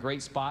 4 in a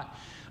great spot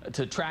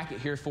to track it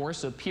here for us.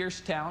 So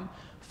Piercetown,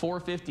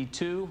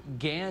 452,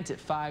 Gant at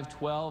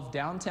 512,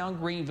 downtown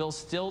Greenville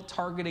still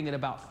targeting at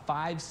about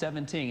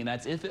 517, and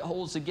that's if it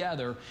holds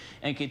together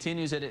and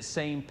continues at its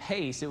same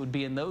pace. It would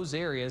be in those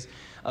areas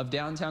of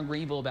downtown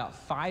Greenville about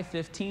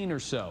 515 or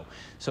so.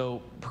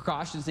 So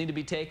precautions need to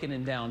be taken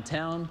in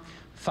downtown.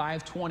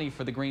 520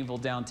 for the Greenville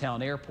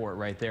downtown airport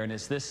right there, and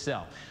it's this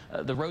cell.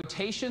 The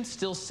rotation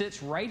still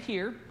sits right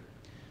here,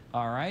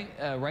 all right,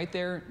 right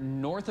there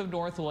north of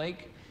North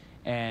Lake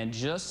and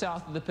just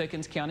south of the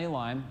Pickens County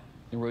line.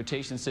 The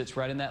rotation sits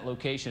right in that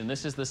location.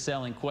 This is the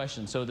cell in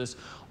question. So this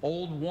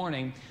old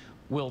warning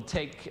will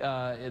take,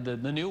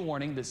 the new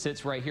warning that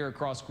sits right here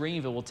across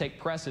Greenville will take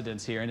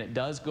precedence here, and it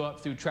does go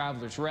up through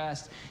Travelers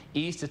Rest,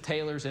 east of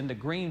Taylor's into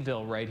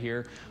Greenville right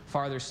here,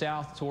 farther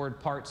south toward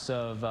parts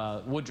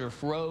of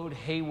Woodruff Road,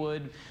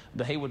 Haywood,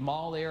 the Haywood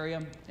Mall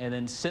area, and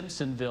then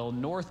Simpsonville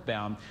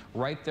northbound,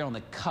 right there on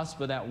the cusp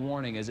of that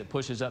warning as it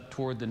pushes up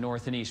toward the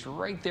north and east,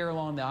 right there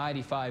along the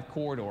I-85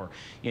 corridor.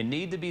 You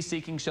need to be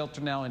seeking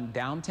shelter now in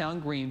downtown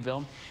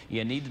Greenville.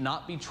 You need to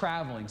not be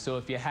traveling. So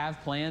if you have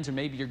plans or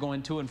maybe you're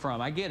going to and from,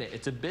 I get it.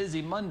 It's a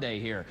busy Monday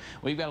here.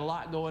 We've got a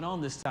lot going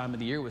on this time of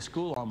the year with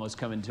school almost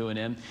coming to an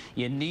end.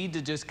 You need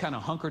to just kind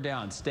of hunker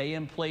down, stay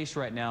in place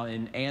right now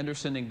in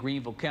Anderson and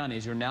Greenville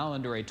counties. You're now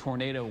under a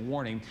tornado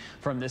warning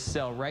from this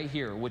cell right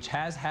here, which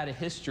has had a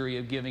history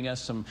of giving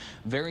us some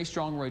very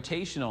strong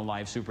rotation on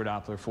live Super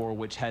Doppler 4,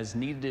 which has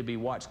needed to be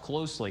watched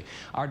closely.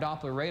 Our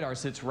Doppler radar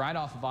sits right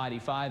off of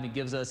I-85 and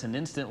gives us an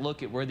instant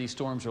look at where these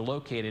storms are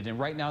located. And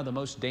right now, the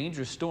most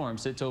dangerous storm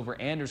sits over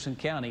Anderson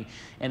County,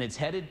 and it's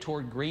headed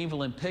toward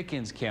Greenville and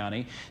Pickens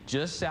County,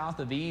 just south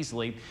of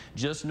Easley,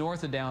 just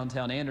north of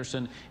downtown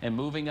Anderson, and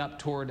moving up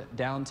toward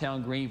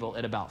downtown Greenville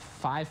at about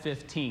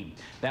 5:15.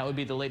 That would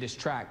be the latest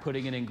track,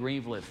 putting it in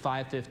Greenville at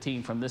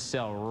 5:15 from this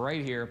cell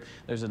right here.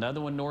 There's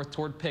another one north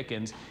toward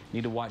Pickens. You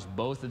need to watch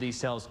both of these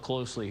cells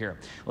closely here.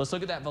 Let's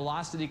look at that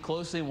velocity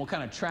closely, and we'll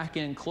kind of track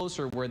in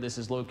closer where this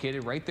is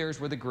located. Right there is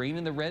where the green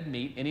and the red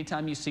meet.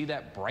 Anytime you see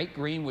that bright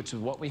green, which is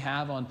what we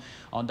have on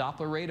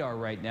Doppler radar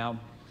right now,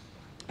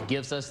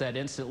 gives us that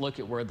instant look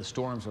at where the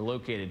storms are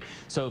located.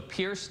 So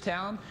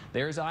Piercetown,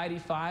 there's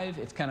I-85.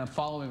 It's kind of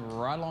following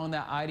right along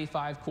that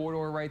I-85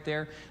 corridor right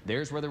there.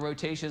 There's where the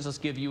rotation is. Let's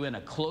give you in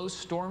a close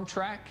storm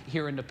track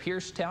here into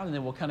Piercetown, and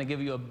then we'll kind of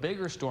give you a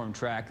bigger storm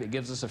track that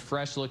gives us a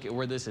fresh look at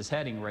where this is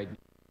heading right now.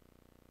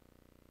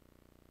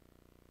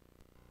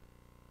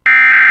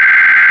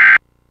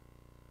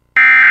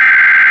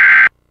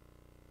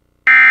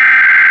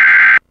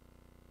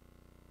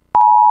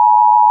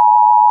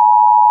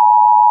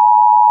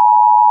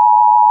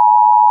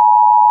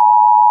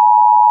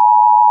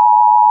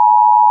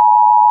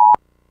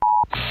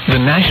 The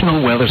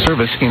National Weather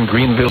Service in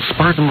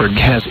Greenville-Spartanburg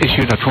has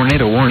issued a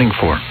tornado warning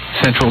for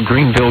central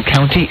Greenville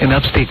County in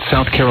upstate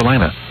South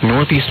Carolina,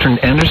 northeastern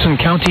Anderson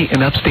County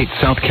in upstate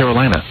South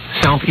Carolina,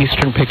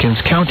 southeastern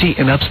Pickens County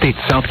in upstate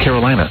South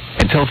Carolina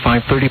until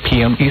 5:30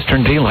 p.m.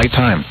 Eastern Daylight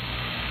Time.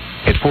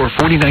 At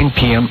 4:49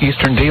 p.m.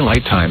 Eastern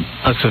Daylight Time,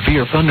 a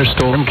severe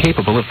thunderstorm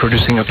capable of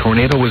producing a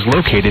tornado was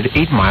located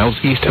 8 miles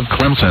east of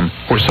Clemson,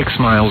 or 6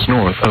 miles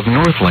north of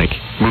North Lake,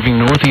 moving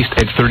northeast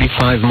at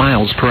 35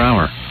 miles per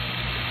hour.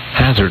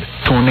 Hazard,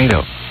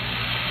 tornado.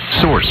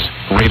 Source,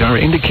 radar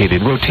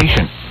indicated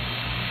rotation.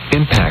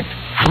 Impact,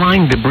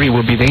 flying debris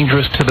will be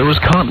dangerous to those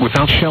caught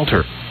without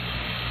shelter.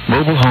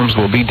 Mobile homes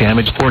will be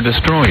damaged or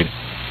destroyed.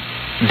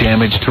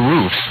 Damage to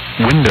roofs,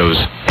 windows,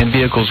 and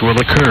vehicles will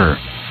occur.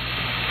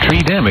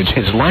 Tree damage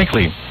is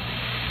likely.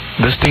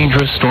 This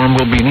dangerous storm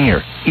will be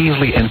near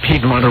Easley and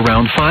Piedmont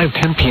around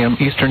 5:10 p.m.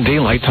 Eastern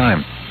Daylight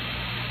Time.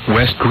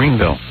 West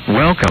Greenville,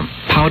 Welcome,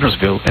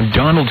 Powdersville, and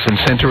Donaldson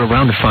Center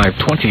around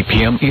 5:20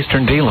 p.m.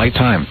 Eastern Daylight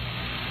Time.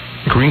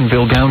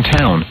 Greenville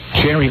Downtown,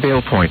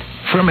 Cherryvale Point,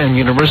 Furman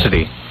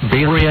University,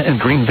 Bay Area, and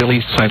Greenville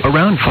East Side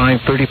around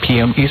 5:30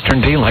 p.m. Eastern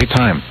Daylight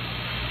Time.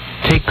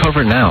 Take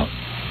cover now.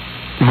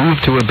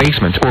 Move to a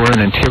basement or an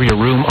interior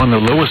room on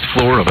the lowest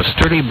floor of a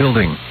sturdy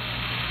building.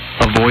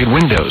 Avoid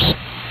windows.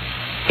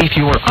 If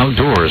you are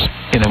outdoors,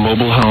 in a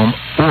mobile home,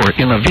 or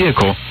in a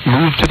vehicle,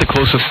 move to the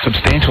closest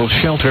substantial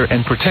shelter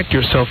and protect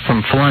yourself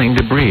from flying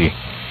debris.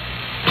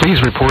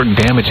 Please report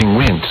damaging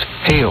winds,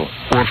 hail,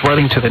 or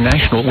flooding to the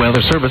National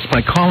Weather Service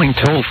by calling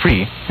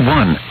toll-free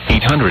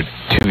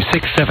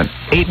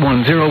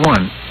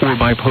 1-800-267-8101 or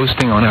by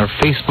posting on our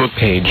Facebook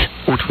page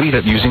or tweet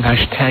it using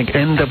hashtag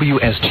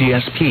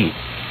NWSGSP.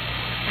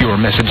 Your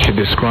message should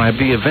describe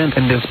the event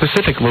and the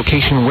specific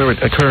location where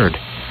it occurred.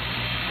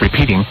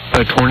 Repeating,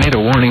 a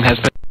tornado warning has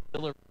been...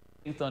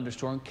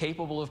 Thunderstorm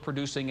capable of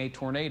producing a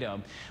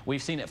tornado.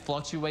 We've seen it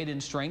fluctuate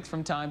in strength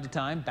from time to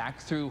time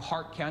back through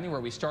Hart County, where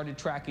we started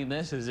tracking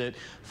this as it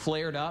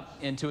flared up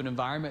into an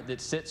environment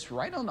that sits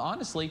right on,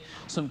 honestly,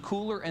 some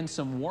cooler and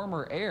some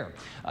warmer air.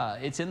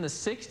 It's in the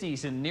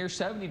 60s and near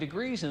 70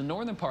 degrees in the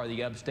northern part of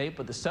the upstate,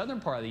 but the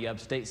southern part of the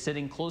upstate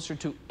sitting closer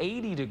to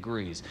 80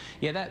 degrees.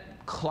 Yeah,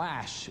 that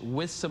clash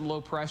with some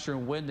low pressure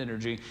and wind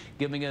energy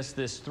giving us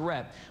this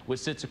threat which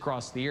sits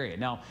across the area.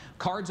 Now,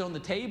 cards on the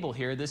table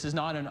here, this is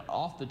not an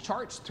off-the-charts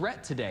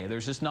threat today.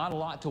 There's just not a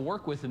lot to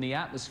work with in the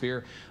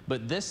atmosphere,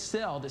 but this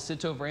cell that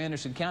sits over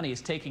Anderson County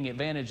is taking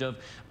advantage of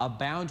a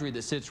boundary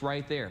that sits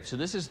right there. So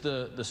this is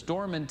the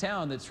storm in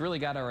town that's really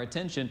got our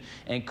attention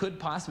and could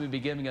possibly be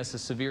giving us a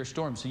severe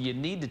storm. So you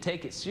need to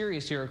take it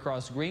serious here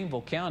across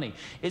Greenville County.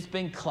 It's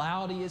been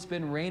cloudy, it's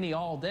been rainy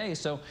all day,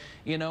 so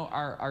you know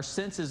our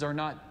senses are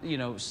not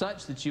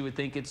such that you would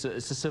think it's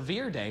a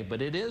severe day,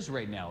 but it is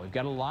right now. We've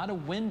got a lot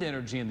of wind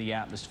energy in the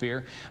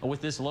atmosphere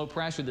with this low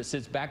pressure that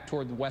sits back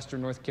toward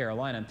western North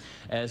Carolina.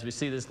 As we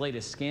see this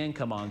latest scan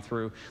come on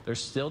through,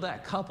 there's still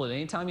that couplet.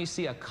 Anytime you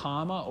see a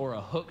comma or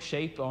a hook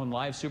shape on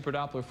live Super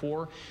Doppler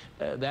 4,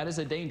 that is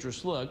a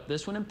dangerous look.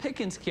 This one in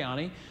Pickens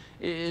County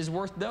is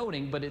worth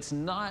noting, but it's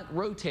not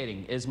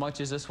rotating as much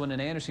as this one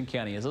in Anderson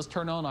County is. Let's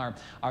turn on our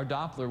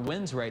Doppler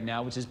winds right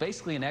now, which is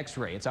basically an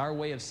X-ray. It's our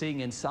way of seeing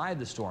inside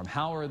the storm.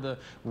 How are the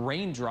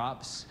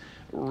raindrops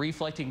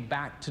reflecting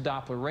back to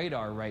Doppler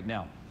radar right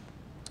now?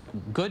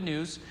 Good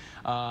news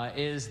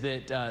is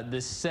that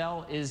this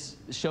cell is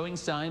showing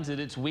signs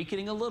that it's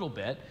weakening a little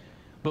bit,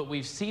 but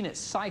we've seen it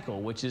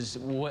cycle, which is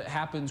what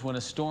happens when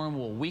a storm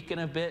will weaken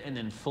a bit and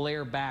then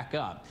flare back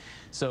up.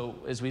 So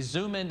as we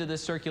zoom into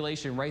this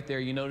circulation right there,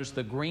 you notice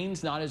the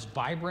green's not as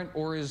vibrant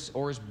or as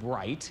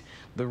bright.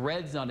 The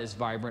red's not as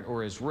vibrant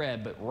or as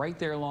red, but right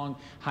there along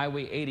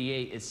Highway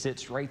 88, it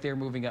sits right there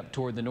moving up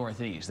toward the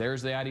northeast.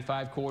 There's the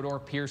I-85 corridor,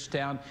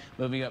 Piercetown,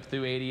 moving up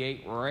through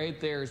 88. Right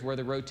there is where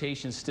the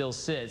rotation still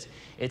sits.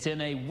 It's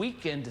in a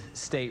weakened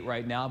state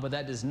right now, but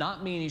that does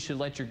not mean you should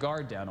let your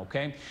guard down,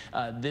 okay?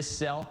 This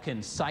cell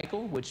can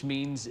cycle, which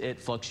means it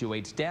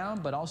fluctuates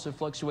down, but also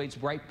fluctuates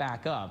right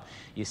back up.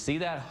 You see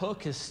that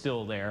hook is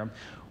still there.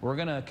 We're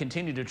going to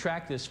continue to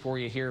track this for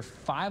you here.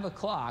 5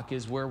 o'clock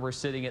is where we're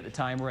sitting at the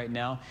time right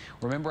now.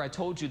 Remember, I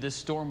told you this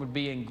storm would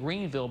be in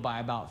Greenville by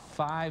about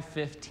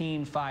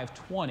 5:15,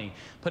 5:20.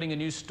 Putting a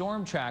new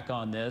storm track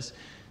on this,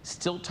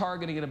 still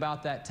targeting at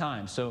about that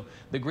time. So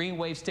the Green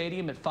Wave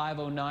Stadium at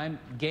 5:09,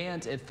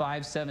 Gant at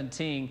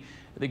 5:17.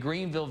 The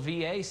Greenville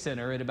VA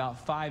Center at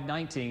about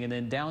 5:19, and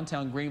then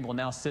downtown Greenville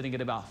now sitting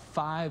at about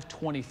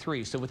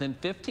 5:23. So within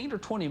 15 or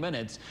 20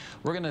 minutes,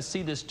 we're going to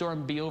see this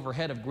storm be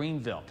overhead of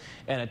Greenville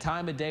at a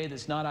time of day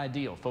that's not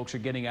ideal. Folks are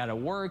getting out of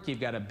work. You've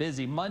got a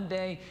busy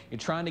Monday. You're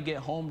trying to get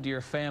home to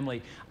your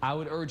family. I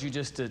would urge you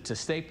just to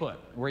stay put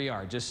where you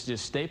are. Just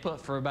stay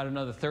put for about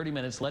another 30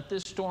 minutes. Let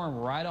this storm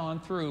ride on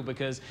through,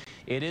 because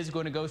it is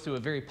going to go through a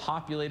very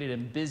populated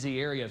and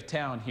busy area of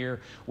town here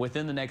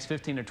within the next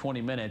 15 or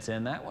 20 minutes.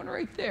 And that one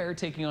right there,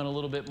 taking on a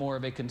little bit more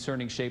of a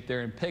concerning shape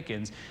there in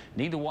Pickens.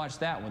 Need to watch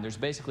that one. There's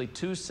basically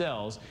two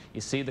cells.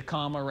 You see the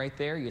comma right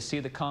there. You see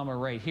the comma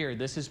right here.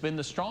 This has been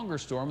the stronger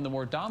storm, the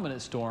more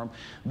dominant storm.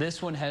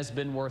 This one has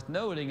been worth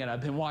noting, and I've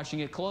been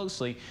watching it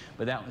closely,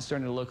 but that one's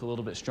starting to look a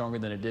little bit stronger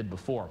than it did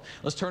before.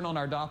 Let's turn on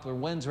our Doppler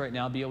winds right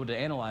now, be able to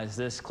analyze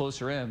this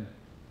closer in.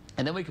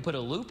 And then we can put a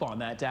loop on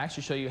that to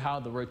actually show you how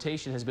the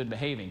rotation has been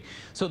behaving.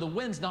 So the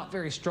wind's not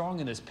very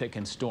strong in this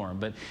Pickens storm,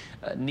 but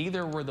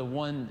neither were the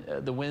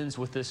winds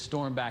with this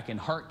storm back in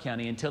Hart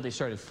County until they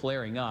started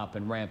flaring up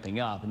and ramping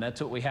up. And that's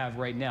what we have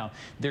right now.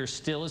 There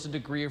still is a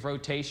degree of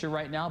rotation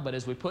right now, but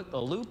as we put the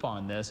loop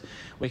on this,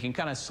 we can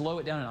kind of slow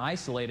it down and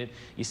isolate it.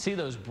 You see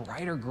those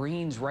brighter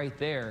greens right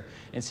there.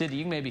 And Cindy,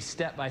 you can maybe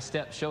step by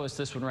step show us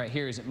this one right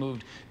here as it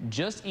moved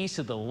just east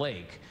of the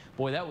lake.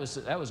 Boy, that was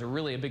a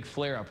really big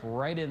flare up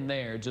right in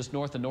there, just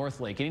north of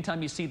North Lake.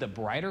 Anytime you see the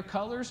brighter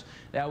colors,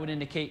 that would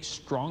indicate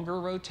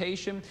stronger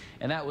rotation,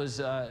 and that was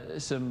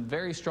some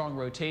very strong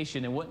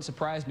rotation. It wouldn't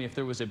surprise me if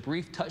there was a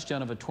brief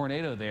touchdown of a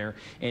tornado there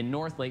in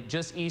North Lake,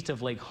 just east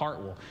of Lake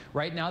Hartwell.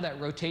 Right now, that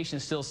rotation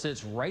still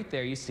sits right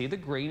there. You see the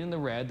green and the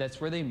red,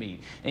 that's where they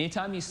meet.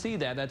 Anytime you see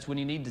that, that's when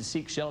you need to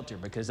seek shelter,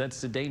 because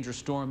that's a dangerous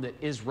storm that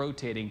is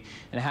rotating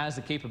and has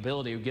the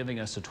capability of giving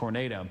us a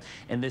tornado.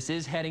 And this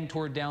is heading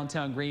toward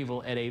downtown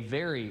Greenville at a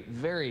very,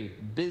 very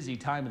busy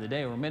time of the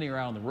day, or many are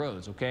out on the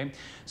roads, okay?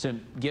 So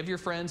give your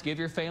friends, give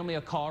your family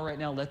a call right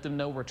now. Let them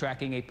know we're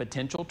tracking a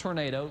potential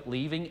tornado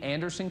leaving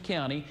Anderson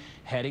County,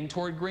 heading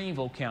toward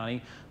Greenville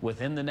County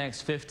within the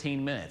next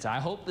 15 minutes. I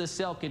hope this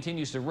cell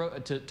continues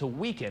to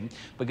weaken,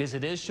 because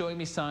it is showing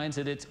me signs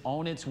that it's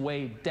on its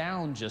way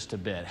down just a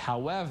bit.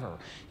 However,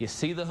 you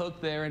see the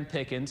hook there in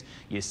Pickens,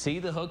 you see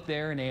the hook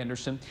there in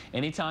Anderson.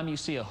 Anytime you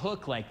see a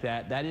hook like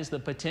that, that is the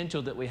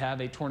potential that we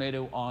have a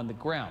tornado on the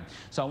ground.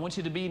 So I want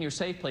you to be in your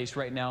safe place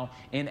right now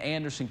in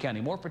Anderson County,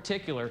 more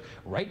particular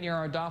right near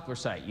our Doppler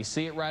site. You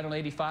see it right on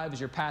 85 as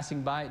you're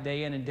passing by it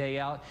day in and day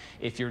out.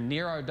 If you're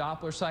near our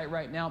Doppler site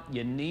right now,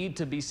 you need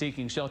to be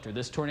seeking shelter.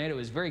 This tornado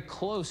is very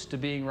close to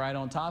being right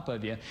on top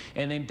of you.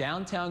 And in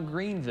downtown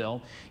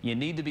Greenville, you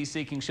need to be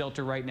seeking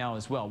shelter right now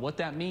as well. What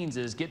that means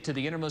is get to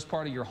the innermost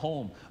part of your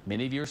home.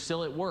 Many of you are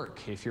still at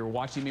work. If you're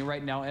watching me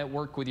right now at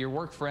work with your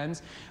work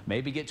friends,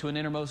 maybe get to an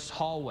innermost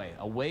hallway,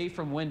 away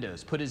from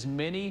windows. Put as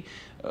many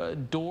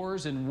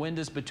doors and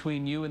windows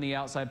between you and the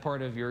outside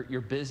part of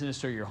your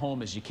business or your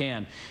home as you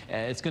can.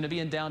 It's going to be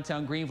in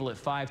downtown Greenville at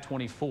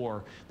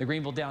 524, the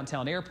Greenville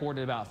Downtown Airport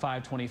at about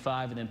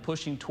 525, and then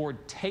pushing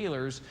toward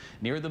Taylor's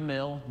near the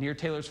mill, near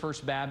Taylor's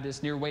First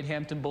Baptist, near Wade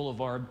Hampton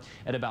Boulevard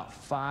at about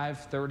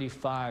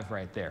 535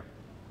 right there.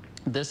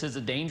 This is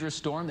a dangerous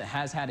storm that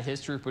has had a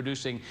history of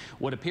producing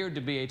what appeared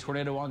to be a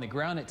tornado on the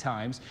ground at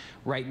times.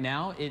 Right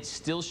now, it's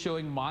still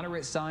showing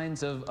moderate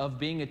signs of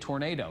being a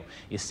tornado.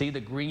 You see the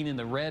green and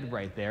the red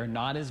right there,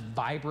 not as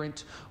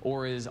vibrant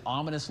or as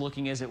ominous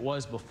looking as it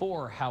was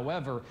before.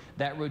 However,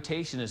 that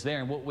rotation is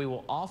there, and what we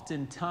will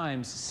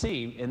oftentimes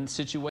see in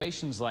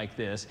situations like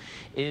this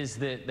is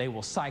that they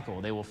will cycle.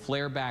 They will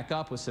flare back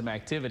up with some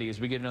activity as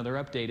we get another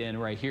update in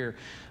right here.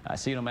 I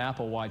see it on my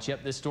Apple Watch.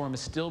 Yep, this storm is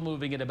still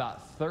moving at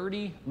about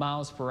 30 miles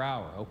per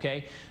hour,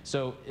 okay?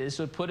 So this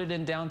would put it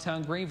in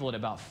downtown Greenville at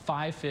about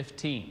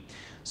 5:15.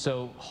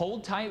 So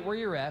hold tight where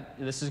you're at.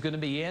 This is going to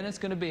be in, it's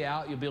going to be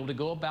out. You'll be able to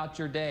go about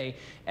your day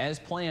as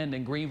planned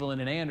in Greenville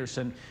and in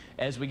Anderson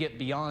as we get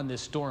beyond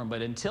this storm.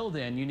 But until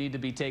then, you need to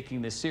be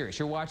taking this serious.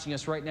 You're watching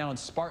us right now in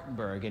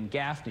Spartanburg and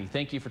Gaffney.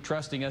 Thank you for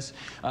trusting us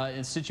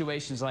in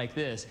situations like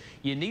this.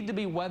 You need to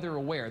be weather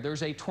aware.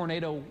 There's a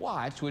tornado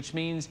watch, which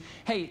means,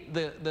 hey,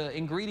 the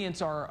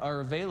ingredients are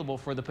available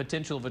for the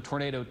potential of a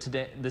tornado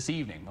this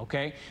evening,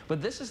 okay?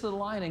 But this is the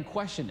line in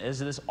question as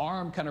this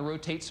arm kind of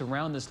rotates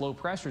around this low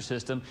pressure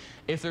system.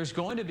 If there's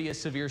going to be a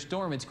severe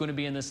storm, it's going to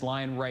be in this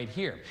line right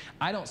here.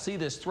 I don't see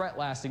this threat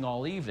lasting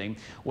all evening.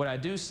 What I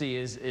do see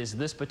is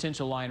this potential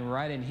line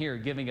right in here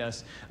giving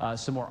us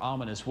some more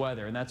ominous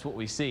weather, and that's what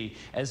we see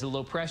as the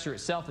low pressure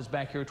itself is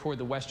back here toward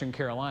the western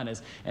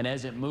Carolinas, and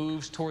as it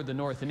moves toward the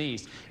north and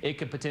east, it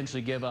could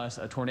potentially give us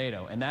a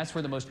tornado. And that's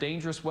where the most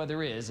dangerous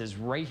weather is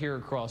right here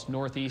across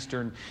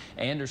northeastern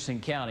Anderson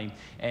County,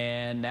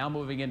 and now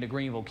moving into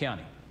Greenville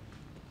County.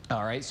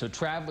 All right, so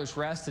Travelers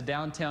Rest to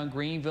downtown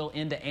Greenville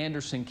into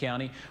Anderson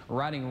County,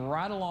 riding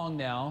right along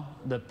now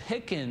the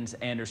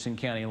Pickens-Anderson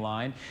County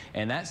line,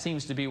 and that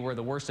seems to be where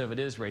the worst of it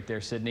is right there,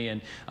 Sydney.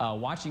 And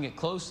watching it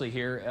closely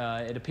here,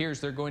 it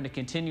appears they're going to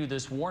continue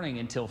this warning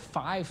until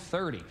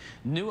 5:30.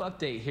 New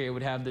update here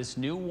would have this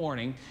new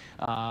warning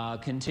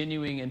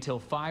continuing until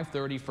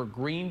 5:30 for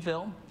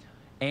Greenville,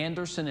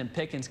 Anderson, and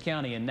Pickens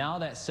County. And now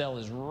that cell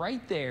is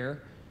right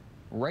there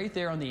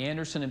on the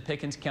Anderson and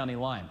Pickens County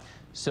line.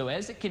 So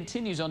as it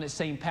continues on its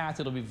same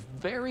path, it'll be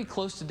very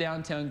close to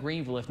downtown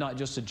Greenville, if not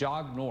just a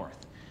jog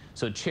north.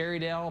 So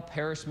Cherrydale,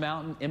 Paris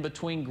Mountain, in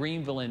between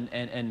Greenville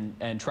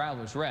and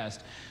Travelers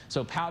Rest.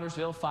 So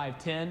Powdersville,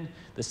 510,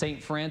 the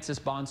St. Francis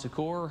Bon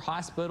Secours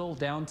Hospital,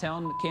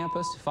 downtown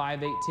campus,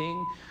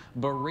 518.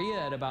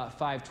 Berea at about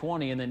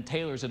 520, and then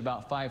Taylor's at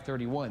about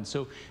 531.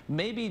 So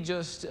maybe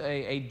just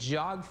a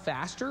jog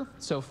faster.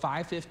 So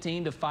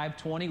 515 to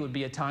 520 would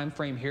be a time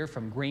frame here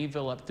from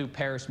Greenville up through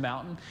Paris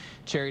Mountain,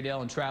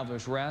 Cherrydale, and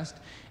Travelers Rest.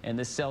 And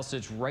this cell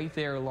sits right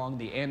there along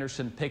the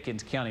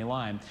Anderson-Pickens County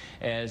line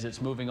as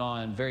it's moving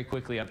on very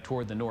quickly up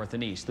toward the north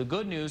and east. The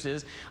good news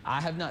is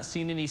I have not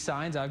seen any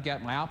signs. I've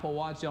got my Apple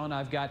Watch on.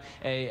 I've got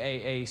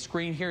a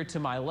screen here to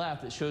my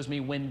left that shows me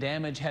when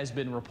damage has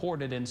been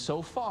reported, and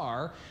so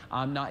far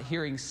I'm not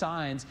hearing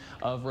signs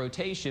of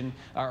rotation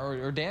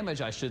or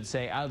damage, I should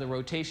say, out of the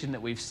rotation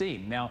that we've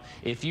seen. Now,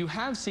 if you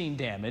have seen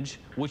damage,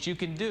 what you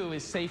can do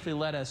is safely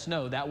let us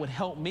know. That would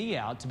help me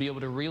out to be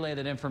able to relay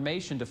that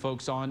information to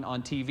folks on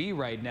TV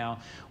right now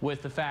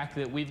with the fact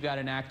that we've got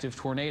an active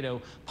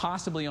tornado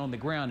possibly on the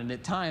ground, and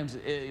at times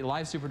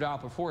Live Super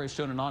Doppler 4 has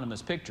shown an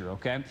anonymous picture,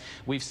 okay?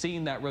 We've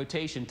seen that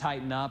rotation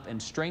tighten up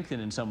and strengthen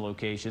in some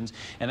locations,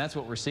 and that's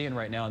what we're seeing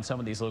right now in some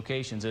of these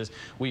locations is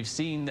we've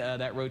seen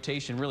that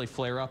rotation really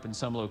flare up in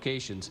some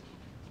locations.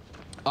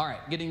 All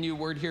right, getting new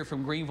word here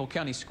from Greenville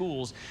County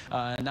Schools.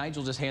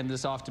 Nigel just handed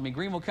this off to me.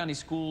 Greenville County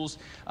Schools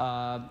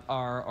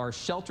are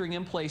sheltering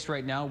in place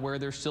right now where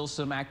there's still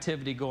some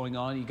activity going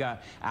on. You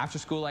got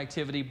after-school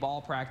activity,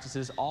 ball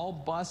practices. All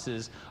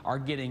buses are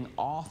getting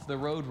off the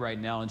road right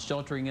now and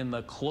sheltering in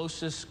the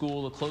closest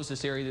school, the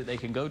closest area that they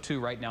can go to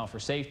right now for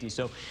safety.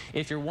 So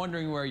if you're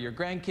wondering where your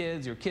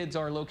grandkids, your kids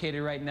are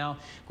located right now,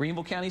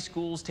 Greenville County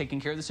Schools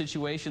taking care of the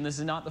situation. This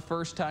is not the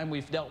first time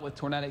we've dealt with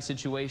tornadic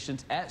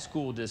situations at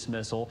school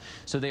dismissal.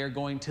 So they are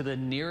going to the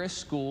nearest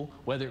school,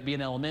 whether it be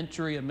an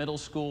elementary, a middle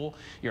school,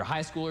 your high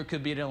schooler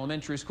could be an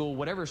elementary school,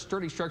 whatever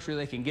sturdy structure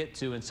they can get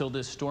to until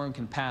this storm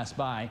can pass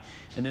by,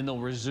 and then they'll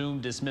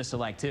resume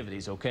dismissal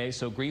activities, okay?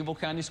 So Greenville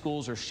County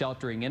Schools are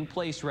sheltering in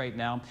place right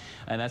now,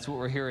 and that's what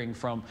we're hearing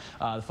from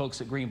the folks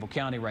at Greenville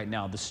County right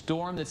now. The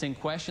storm that's in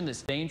question,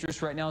 that's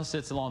dangerous right now,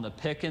 sits along the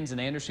Pickens and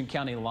Anderson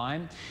County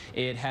line.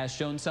 It has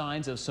shown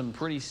signs of some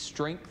pretty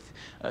strength,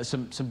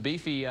 some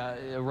beefy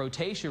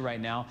rotation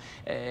right now,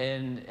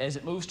 and as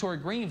it moves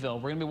toward Greenville,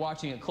 we're going to be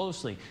watching it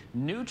closely.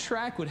 New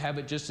track would have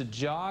it just a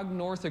jog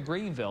north of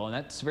Greenville, and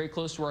that's very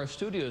close to where our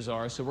studios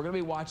are, so we're going to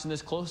be watching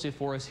this closely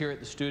for us here at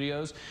the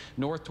studios,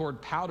 north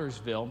toward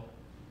Powdersville,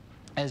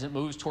 as it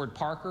moves toward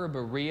Parker,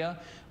 Berea,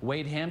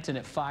 Wade Hampton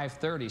at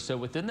 5:30. So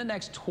within the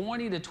next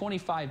 20 to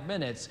 25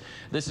 minutes,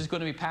 this is going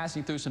to be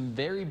passing through some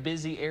very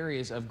busy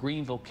areas of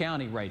Greenville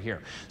County right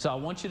here. So I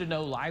want you to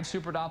know live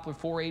Super Doppler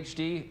 4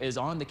 HD is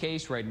on the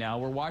case right now.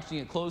 We're watching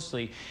it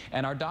closely,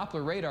 and our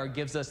Doppler radar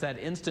gives us that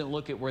instant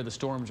look at where the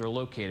storms are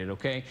located,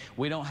 okay?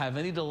 We don't have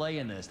any delay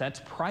in this.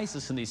 That's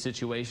priceless in these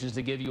situations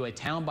to give you a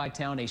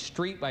town-by-town, a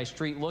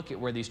street-by-street look at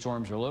where these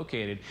storms are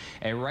located.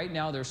 And right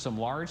now, there's some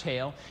large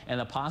hail and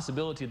the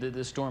possibility that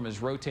this storm is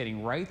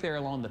rotating right there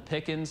along the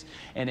Pickens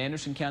and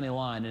Anderson County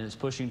line, and is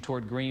pushing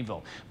toward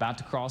Greenville, about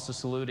to cross the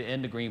Saluda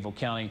into Greenville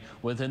County.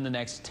 Within the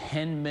next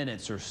 10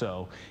 minutes or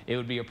so, it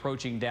would be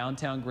approaching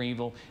downtown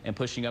Greenville and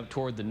pushing up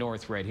toward the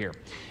north right here.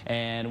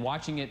 And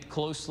watching it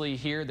closely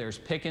here, there's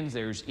Pickens,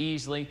 there's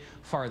Easley.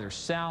 Farther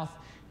south,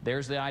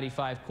 there's the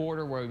I-85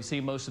 corridor where we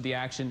see most of the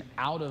action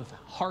out of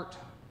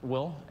Hartwell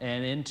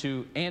and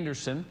into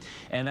Anderson,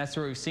 and that's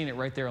where we've seen it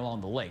right there along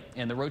the lake.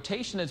 And the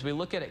rotation, as we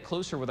look at it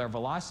closer with our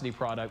velocity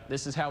product,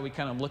 this is how we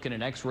kind of look at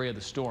an x-ray of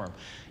the storm.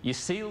 You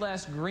see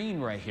less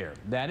green right here.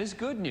 That is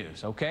good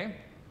news, okay?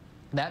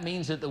 That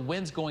means that the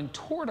winds going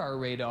toward our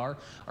radar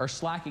are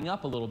slacking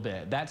up a little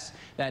bit. That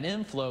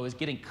inflow is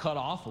getting cut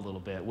off a little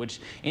bit, which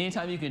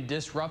anytime you can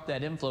disrupt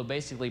that inflow,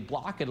 basically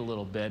block it a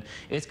little bit,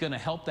 it's going to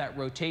help that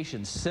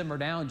rotation simmer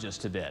down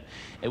just a bit,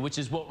 which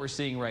is what we're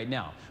seeing right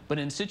now. But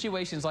in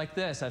situations like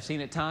this, I've seen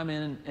it time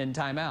in and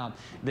time out,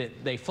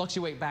 that they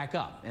fluctuate back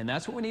up. And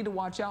that's what we need to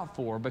watch out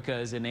for,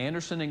 because in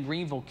Anderson and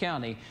Greenville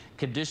County,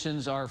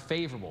 conditions are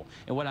favorable.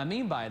 And what I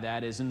mean by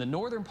that is in the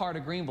northern part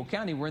of Greenville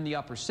County, we're in the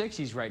upper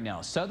 60s right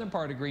now. Southern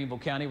part of Greenville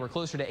County, we're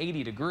closer to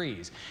 80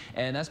 degrees.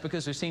 And that's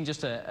because we've seen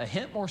just a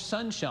hint more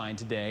sunshine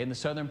today in the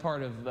southern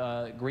part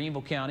of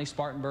Greenville County,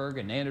 Spartanburg,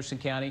 and Anderson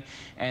County.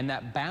 And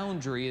that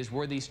boundary is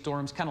where these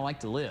storms kind of like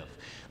to live.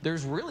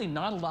 There's really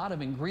not a lot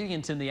of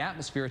ingredients in the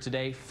atmosphere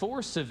today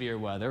for severe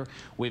weather.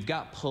 We've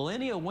got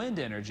plenty of wind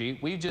energy.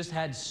 We've just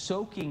had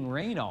soaking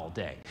rain all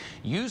day.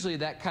 Usually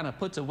that kind of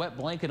puts a wet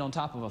blanket on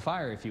top of a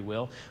fire, if you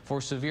will, for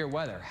severe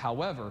weather.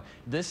 However,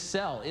 this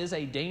cell is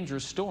a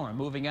dangerous storm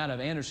moving out of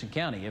Anderson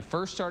County. It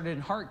first started in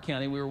Hart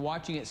County. We were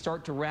watching it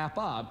start to wrap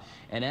up,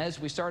 and as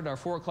we started our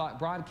 4 o'clock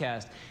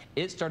broadcast,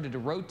 it started to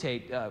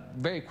rotate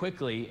very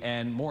quickly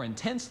and more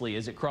intensely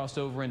as it crossed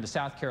over into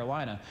South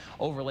Carolina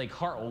over Lake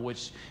Hartwell,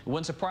 which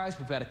wasn't surprised.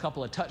 We've had a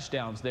couple of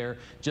touchdowns there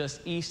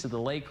just east of the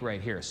lake right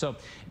here. So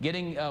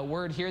getting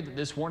word here that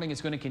this warning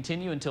is going to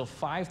continue until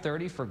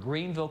 5:30 for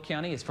Greenville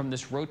County. It's from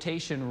this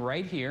rotation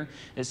right here.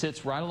 It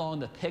sits right along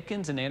the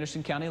Pickens and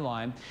Anderson County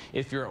line.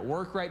 If you're at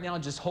work right now,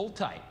 just hold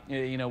tight.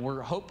 You know,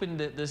 we're hoping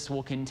that this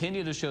will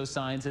continue to show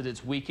signs that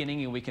it's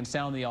weakening and we can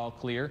sound the all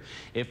clear.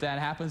 If that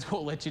happens,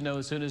 we'll let you know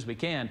as soon as we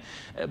can.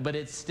 But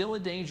it's still a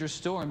dangerous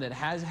storm that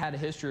has had a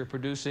history of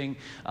producing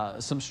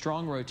some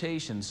strong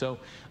rotation. So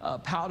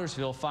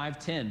Powdersville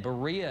 5:10,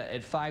 Berea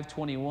at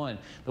 5:21,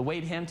 the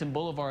Wade Hampton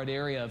Boulevard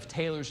area of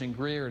Taylors and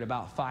Greer at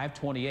about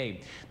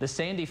 5:28, the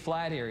Sandy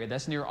Flat area,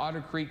 that's near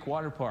Otter Creek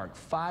Water Park,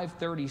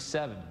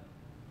 5:37.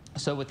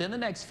 So within the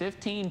next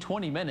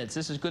 15-20 minutes,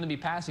 this is going to be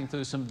passing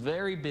through some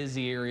very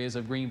busy areas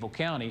of Greenville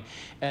County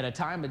at a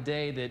time of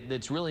day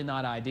that's really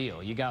not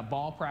ideal. You got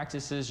ball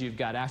practices, you've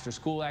got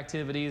after-school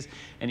activities,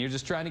 and you're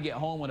just trying to get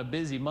home on a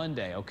busy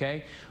Monday,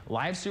 okay?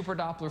 Live Super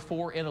Doppler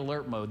 4 in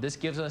alert mode. This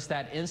gives us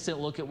that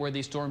instant look at where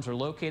these storms are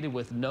located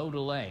with no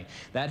delay.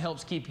 That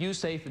helps keep you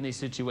safe in these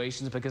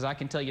situations because I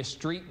can tell you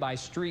street by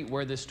street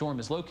where this storm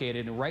is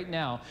located. And right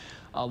now,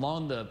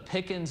 along the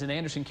Pickens and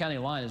Anderson County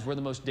line is where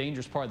the most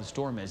dangerous part of the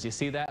storm is. You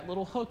see that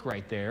little hook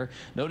right there.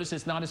 Notice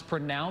it's not as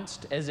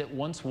pronounced as it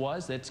once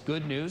was. That's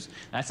good news.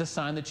 That's a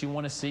sign that you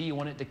want to see. You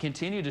want it to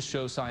continue to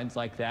show signs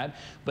like that.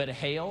 But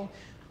hail,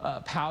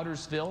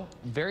 Powdersville,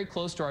 very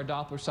close to our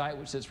Doppler site,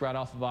 which sits right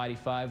off of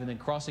I-85, and then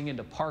crossing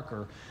into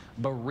Parker,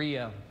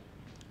 Berea,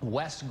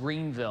 West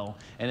Greenville,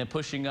 and then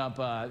pushing up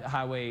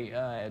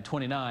Highway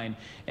 29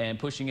 and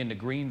pushing into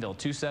Greenville,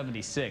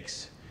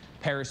 276.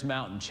 Paris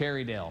Mountain,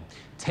 Cherrydale,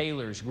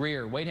 Taylors,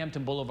 Greer,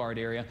 Wadehampton Boulevard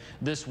area.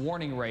 This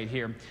warning right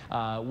here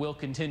will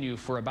continue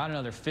for about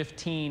another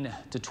 15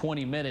 to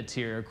 20 minutes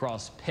here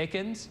across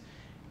Pickens,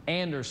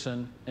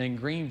 Anderson, and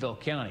Greenville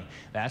County.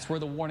 That's where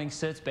the warning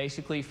sits,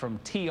 basically from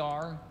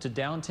TR to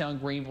downtown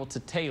Greenville to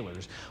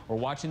Taylors. We're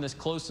watching this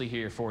closely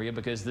here for you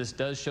because this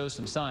does show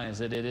some signs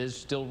that it is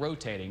still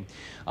rotating.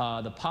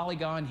 The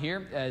polygon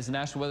here, as the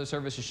National Weather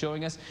Service is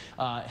showing us,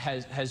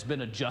 has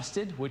been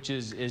adjusted, which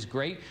is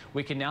great.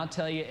 We can now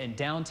tell you in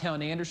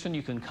downtown Anderson,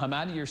 you can come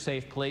out of your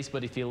safe place,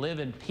 but if you live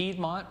in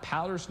Piedmont,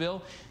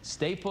 Powdersville,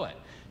 stay put.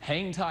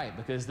 Hang tight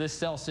because this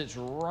cell sits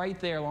right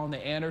there along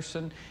the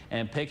Anderson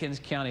and Pickens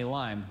County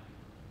line.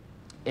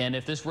 And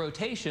if this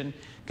rotation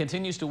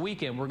continues to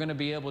weaken, we're going to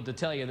be able to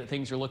tell you that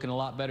things are looking a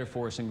lot better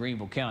for us in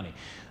Greenville County.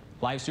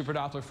 Live Super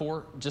Doppler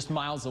 4 just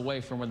miles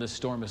away from where this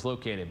storm is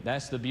located.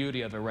 That's the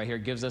beauty of it right here.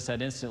 It gives us that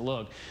instant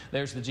look.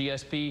 There's the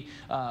GSP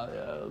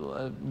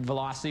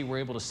velocity. We're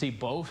able to see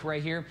both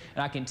right here.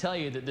 And I can tell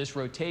you that this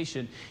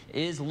rotation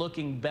is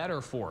looking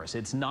better for us.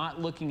 It's not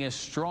looking as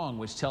strong,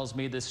 which tells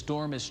me this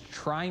storm is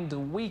trying to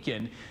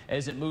weaken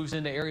as it moves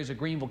into areas of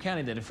Greenville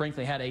County that have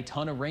frankly had a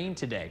ton of rain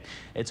today.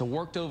 It's a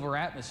worked over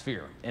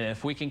atmosphere. And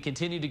if we can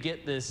continue to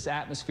get this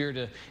atmosphere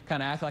to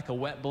kind of act like a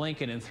wet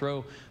blanket and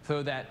throw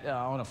that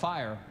on a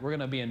fire, we're going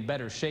to be in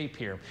better shape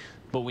here.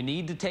 But we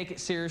need to take it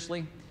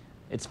seriously.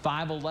 It's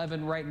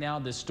 5:11 right now.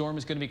 This storm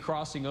is going to be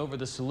crossing over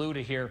the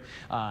Saluda here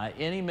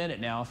any minute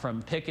now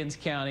from Pickens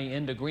County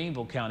into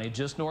Greenville County,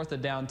 just north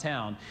of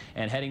downtown,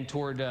 and heading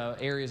toward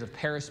areas of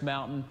Paris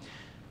Mountain,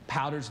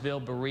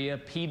 Powdersville, Berea,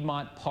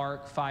 Piedmont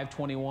Park,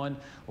 521,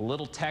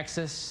 Little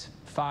Texas,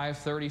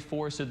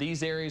 534. So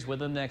these areas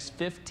within the next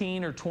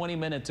 15 or 20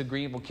 minutes of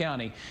Greenville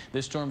County,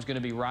 this storm's going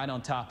to be right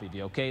on top of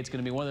you, okay? It's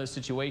going to be one of those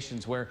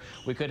situations where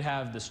we could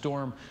have the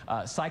storm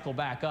cycle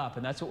back up,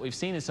 and that's what we've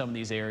seen in some of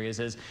these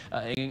areas. Is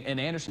in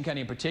Anderson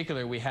County in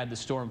particular, we had the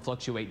storm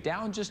fluctuate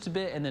down just a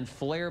bit and then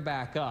flare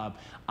back up.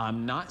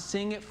 I'm not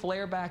seeing it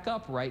flare back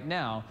up right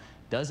now.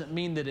 Doesn't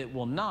mean that it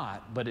will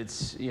not, but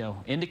it's,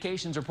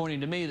 indications are pointing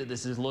to me that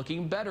this is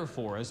looking better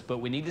for us, but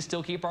we need to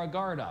still keep our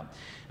guard up.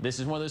 This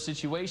is one of those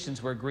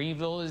situations where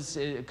Greenville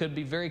it could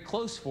be very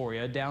close for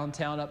you,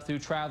 downtown up through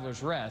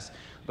Travelers Rest,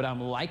 but I'm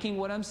liking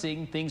what I'm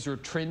seeing. Things are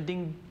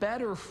trending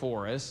better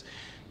for us.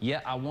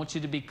 Yet I want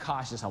you to be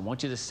cautious. I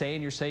want you to stay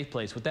in your safe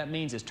place. What that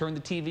means is turn the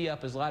TV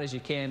up as loud as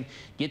you can.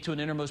 Get to an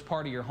innermost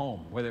part of your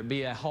home, whether it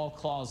be a hall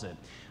closet,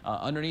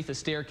 underneath a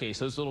staircase.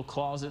 Those little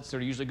closets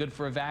are usually good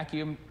for a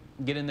vacuum.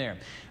 Get in there.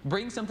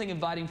 Bring something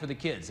inviting for the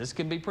kids. This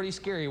can be pretty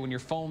scary when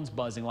your phone's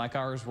buzzing like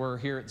ours were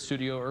here at the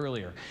studio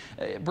earlier.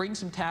 Bring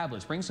some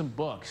tablets. Bring some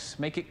books.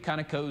 Make it kind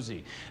of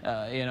cozy.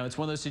 It's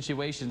one of those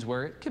situations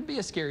where it could be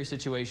a scary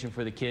situation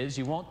for the kids.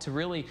 You want to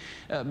really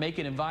make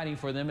it inviting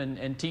for them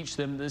and teach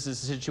them this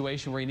is a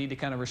situation where you need to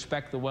kind of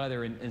respect the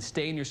weather and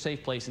stay in your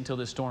safe place until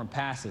this storm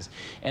passes.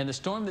 And the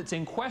storm that's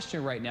in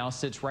question right now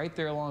sits right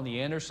there along the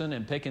Anderson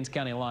and Pickens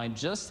County line,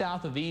 just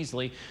south of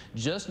Easley,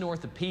 just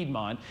north of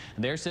Piedmont.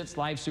 And there sits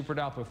Live Super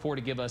Doppler 4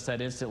 to give us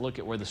that instant look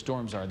at where the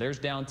storms are. There's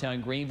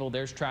downtown Greenville,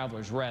 there's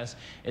Travelers Rest.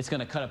 It's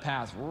going to cut a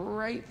path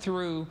right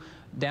through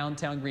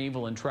downtown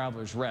Greenville and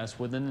Travelers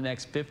Rest within the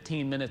next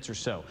 15 minutes or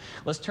so.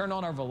 Let's turn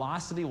on our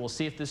velocity. We'll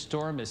see if this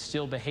storm is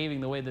still behaving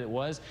the way that it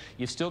was.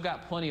 You've still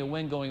got plenty of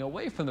wind going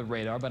away from the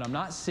radar, but I'm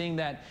not seeing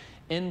that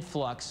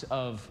influx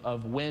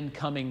of wind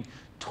coming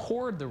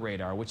toward the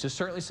radar, which is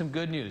certainly some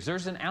good news.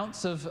 There's an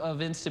ounce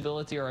of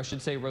instability, or I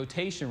should say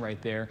rotation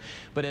right there.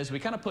 But as we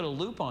kind of put a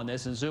loop on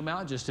this and zoom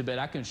out just a bit,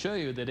 I can show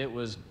you that it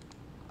was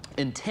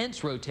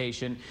intense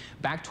rotation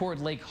back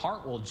toward Lake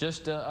Hartwell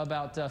just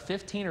about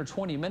 15 or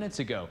 20 minutes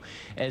ago.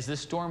 As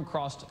this storm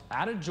crossed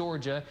out of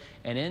Georgia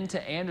and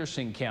into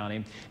Anderson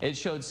County, it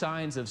showed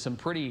signs of some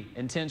pretty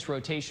intense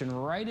rotation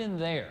right in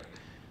there.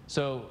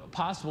 So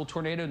possible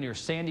tornado near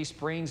Sandy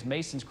Springs,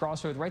 Mason's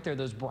Crossroads, right there,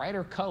 those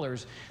brighter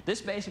colors.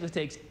 This basically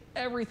takes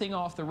everything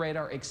off the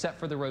radar except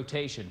for the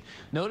rotation.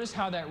 Notice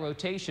how that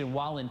rotation,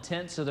 while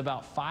intense at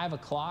about 5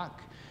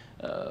 o'clock,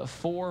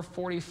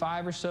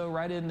 4:45 or so,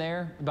 right in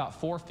there,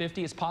 about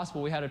 4:50. It's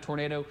possible we had a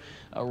tornado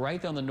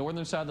right on the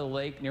northern side of the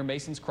lake near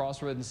Mason's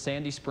Crossroads and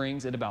Sandy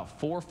Springs at about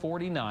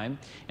 4:49.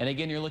 And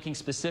again, you're looking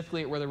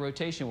specifically at where the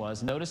rotation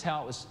was. Notice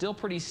how it was still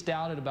pretty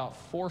stout at about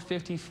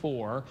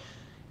 4:54.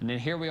 And then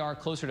here we are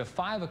closer to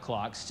 5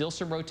 o'clock, still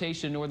some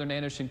rotation in northern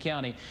Anderson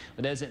County.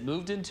 But as it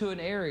moved into an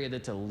area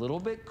that's a little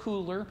bit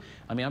cooler,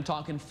 I mean, I'm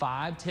talking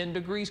 5-10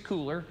 degrees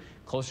cooler,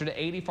 closer to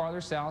 80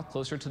 farther south,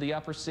 closer to the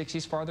upper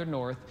 60s farther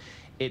north,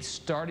 it's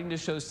starting to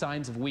show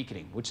signs of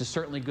weakening, which is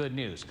certainly good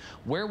news.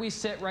 Where we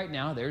sit right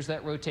now, there's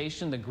that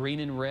rotation, the green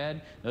and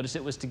red. Notice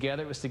it was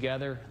together,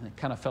 and it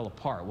kind of fell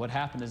apart. What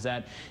happened is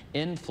that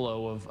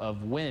inflow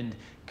of wind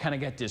kind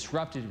of got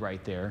disrupted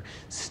right there.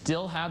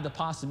 Still have the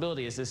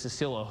possibility, as this is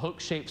still a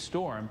hook-shaped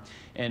storm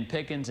in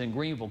Pickens and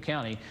Greenville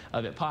County,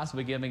 of it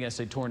possibly giving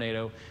us a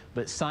tornado,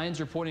 but signs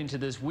are pointing to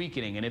this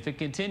weakening, and if it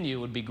continues, it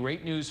would be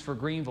great news for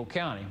Greenville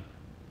County.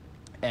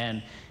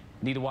 And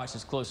need to watch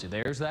this closely.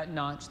 There's that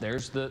notch.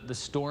 There's the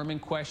storm in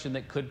question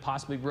that could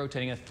possibly be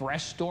rotating. A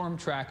fresh storm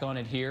track on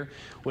it here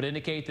would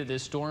indicate that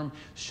this storm,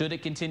 should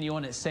it continue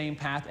on its same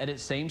path at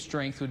its same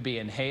strength, would be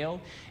in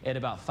Hale at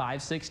about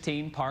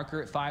 516,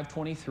 Parker at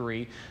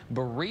 523,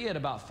 Berea at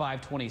about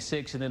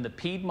 526, and then the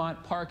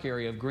Piedmont Park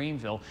area of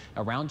Greenville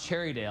around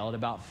Cherrydale at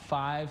about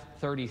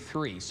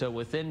 533. So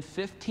within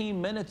 15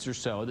 minutes or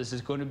so, this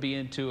is going to be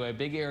into a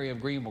big area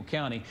of Greenville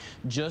County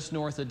just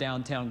north of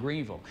downtown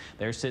Greenville.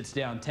 There sits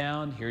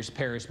downtown. Here's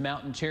Paris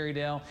Mountain,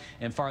 Cherrydale,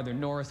 and farther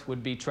north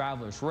would be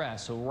Travelers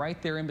Rest. So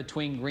right there in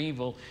between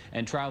Greenville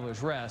and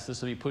Travelers Rest, this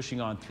will be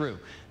pushing on through.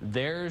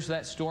 There's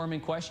that storm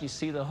in question. You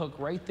see the hook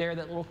right there,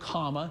 that little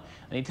comma.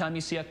 Anytime you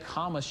see a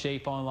comma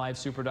shape on Live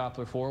Super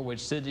Doppler 4, which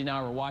Sydney and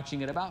I were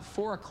watching at about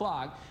 4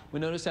 o'clock, we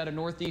noticed out of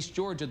northeast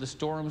Georgia, the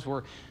storms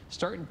were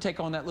starting to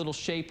take on that little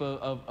shape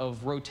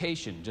of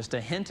rotation, just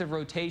a hint of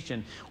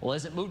rotation. Well,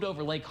 as it moved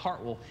over Lake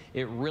Hartwell,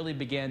 it really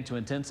began to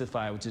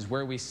intensify, which is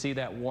where we see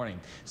that warning.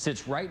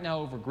 Sits right now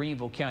over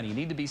Greenville County. You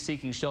need to be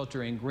seeking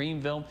shelter in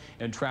Greenville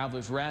and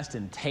Travelers Rest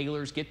and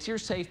Taylor's. Get to your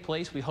safe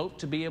place. We hope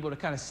to be able to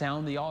kind of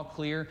sound the all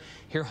clear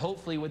here,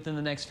 hopefully within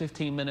the next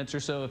 15 minutes or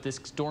so, if this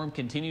storm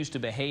continues to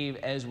behave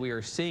as we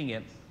are seeing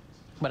it.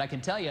 But I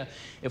can tell you,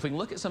 if we can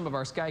look at some of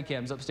our sky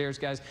cams upstairs,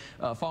 guys,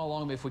 follow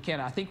along if we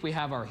can. I think we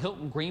have our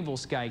Hilton Greenville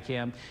sky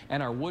cam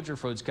and our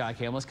Woodruff Road sky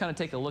cam. Let's kind of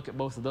take a look at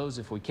both of those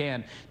if we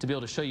can to be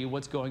able to show you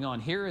what's going on.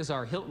 Here is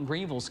our Hilton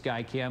Greenville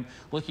sky cam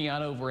looking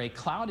out over a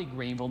cloudy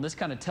Greenville, and this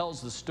kind of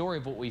tells the story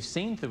of what we've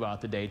seen throughout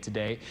the day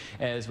today,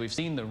 as we've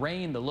seen the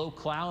rain, the low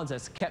clouds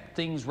that's kept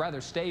things rather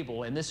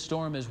stable, and this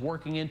storm is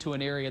working into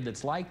an area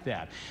that's like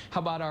that.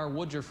 How about our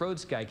Woodruff Road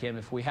sky cam?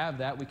 If we have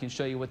that, we can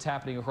show you what's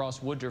happening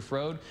across Woodruff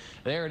Road.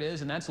 There it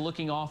is, and that's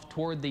looking off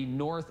toward the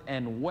north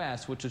and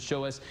west, which would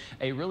show us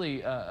a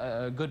really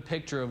a good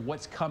picture of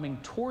what's coming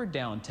toward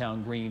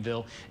downtown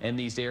Greenville and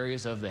these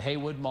areas of the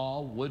Haywood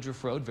Mall,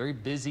 Woodruff Road. Very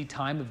busy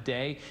time of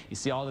day. You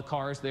see all the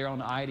cars there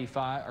on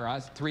I-85, or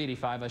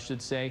I-385, I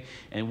should say,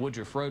 and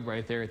Woodruff Road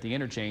right there at the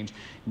interchange.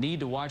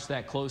 Need to watch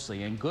that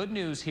closely. And good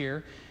news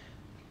here,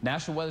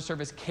 National Weather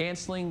Service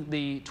canceling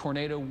the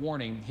tornado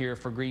warning here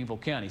for Greenville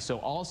County. So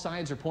all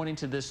signs are pointing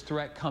to this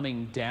threat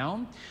coming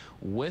down.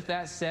 With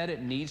that said,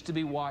 it needs to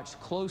be watched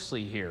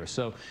closely here.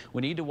 So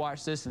we need to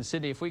watch this. And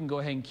Sydney, if we can go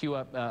ahead and queue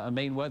up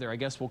main weather, I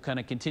guess we'll kind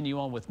of continue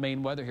on with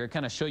main weather here,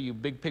 kind of show you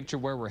big picture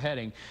where we're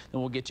heading. Then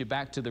we'll get you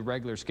back to the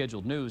regular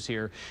scheduled news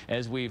here,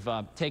 as we've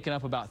taken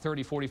up about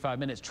 30, 45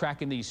 minutes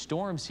tracking these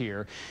storms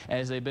here,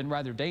 as they've been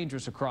rather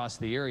dangerous across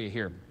the area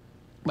here.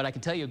 But I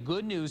can tell you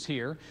good news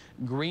here.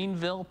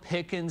 Greenville,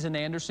 Pickens, and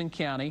Anderson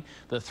County,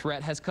 the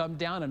threat has come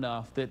down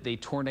enough that the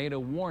tornado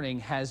warning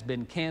has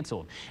been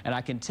canceled. And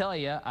I can tell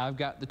you, I've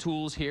got the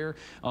tools here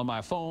on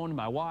my phone,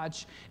 my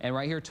watch, and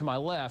right here to my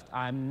left,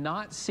 I'm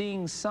not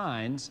seeing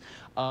signs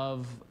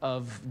of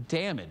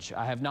damage.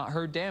 I have not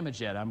heard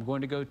damage yet. I'm going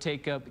to go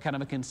take a kind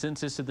of a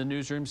consensus of the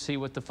newsroom, see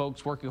what the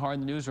folks working hard in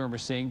the newsroom are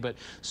seeing. But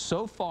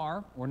so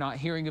far, we're not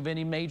hearing of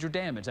any major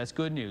damage. That's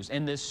good news.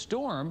 And this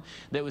storm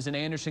that was in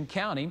Anderson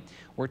County,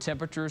 where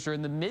temperatures are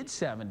in the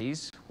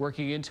mid-70s,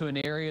 working into an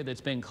area that's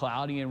been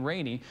cloudy and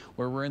rainy,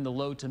 where we're in the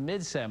low to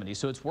mid-70s.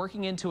 So it's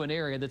working into an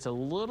area that's a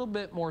little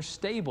bit more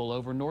stable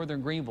over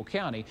northern Greenville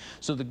County.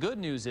 So the good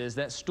news is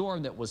that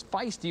storm that was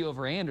feisty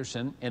over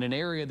Anderson in an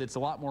area that's a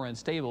lot more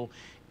unstable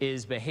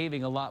is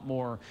behaving a lot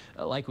more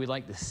like we'd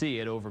like to see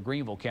it over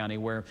Greenville County,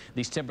 where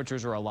these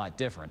temperatures are a lot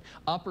different.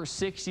 Upper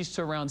 60s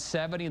to around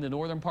 70 in the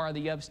northern part of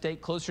the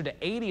upstate, closer to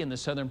 80 in the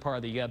southern part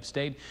of the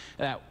upstate.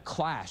 That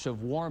clash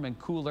of warm and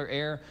cooler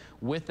air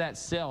with that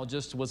cell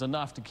just was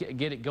enough to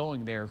get it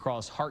going there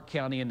across Hart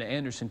County into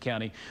Anderson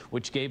County,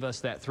 which gave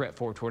us that threat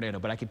for a tornado.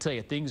 But I can tell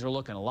you, things are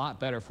looking a lot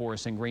better for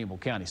us in Greenville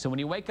County. So when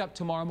you wake up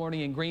tomorrow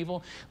morning in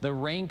Greenville, the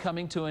rain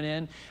coming to an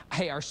end,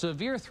 hey, our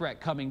severe threat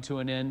coming to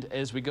an end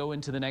as we go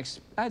into the next,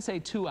 I'd say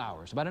 2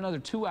 hours, about another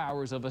 2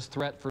 hours of a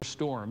threat for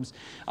storms.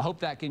 I hope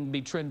that can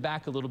be trimmed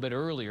back a little bit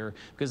earlier,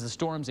 because the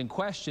storms in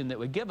question that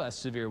would give us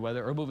severe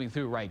weather are moving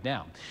through right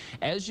now.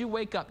 As you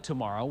wake up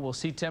tomorrow, we'll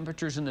see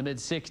temperatures in the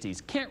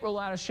mid-60s. Can't rule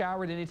out a shower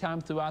at any time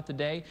throughout the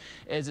day,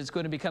 as it's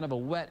going to be kind of a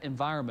wet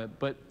environment.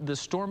 But the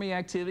stormy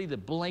activity, the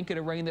blanket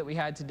of rain that we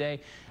had today,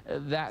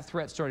 that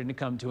threat's starting to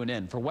come to an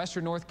end. For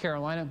western North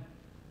Carolina,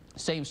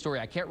 same story.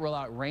 I can't rule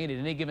out rain at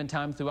any given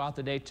time throughout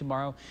the day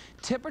tomorrow.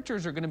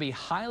 Temperatures are going to be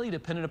highly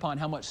dependent upon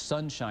how much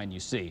sunshine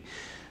you see.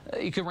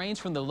 It could range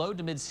from the low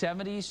to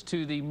mid-70s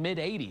to the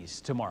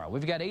mid-80s tomorrow.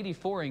 We've got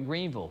 84 in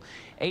Greenville,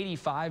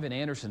 85 in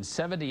Anderson,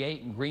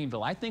 78 in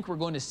Greenville. I think we're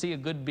going to see a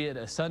good bit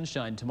of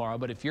sunshine tomorrow,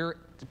 but if your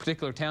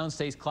particular town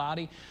stays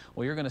cloudy,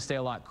 well, you're going to stay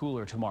a lot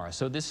cooler tomorrow.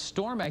 So this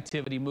storm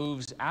activity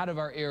moves out of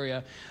our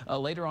area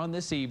later on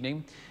this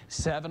evening.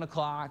 7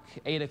 o'clock,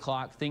 8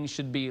 o'clock, things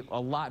should be a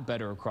lot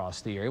better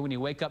across the area. When you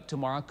wake up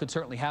tomorrow, could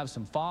certainly have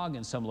some fog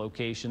in some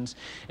locations,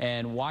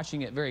 and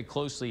watching it very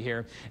closely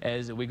here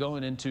as we go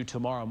into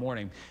tomorrow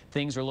morning.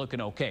 things are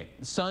looking okay.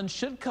 The sun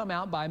should come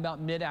out by about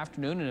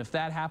mid-afternoon, and if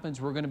that happens,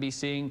 we're going to be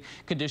seeing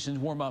conditions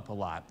warm up a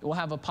lot. We'll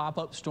have a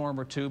pop-up storm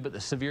or two, but the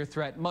severe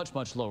threat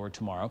much lower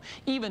tomorrow.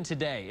 Even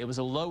today, it was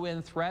a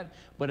low-end threat,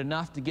 but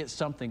enough to get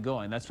something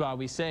going. That's why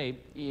we say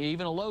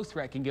even a low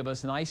threat can give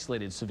us an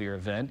isolated severe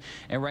event.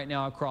 And right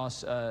now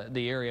across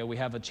the area, we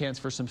have a chance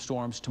for some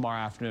storms tomorrow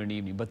afternoon and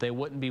evening, but they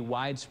wouldn't be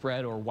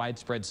widespread or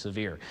widespread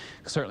severe.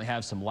 Certainly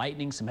have some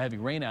lightning, some heavy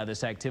rain out of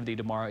this activity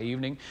tomorrow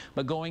evening,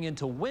 but going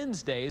into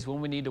Wednesday is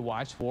when we need to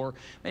watch for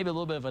maybe a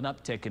little bit of an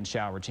uptick in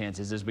shower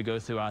chances as we go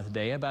throughout the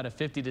day, about a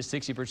 50 to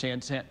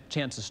 60%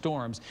 chance of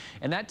storms,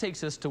 and that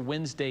takes us to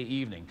Wednesday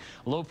evening.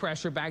 Low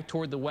pressure back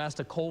toward the west,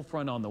 a cold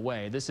front on the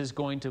way. This is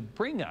going to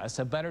bring us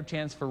a better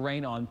chance for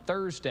rain on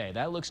Thursday.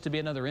 That looks to be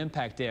another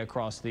impact day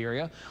across the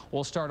area.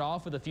 We'll start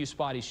off with a few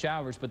spotty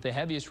showers, but the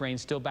heaviest rain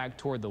still back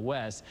toward the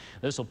west.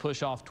 This will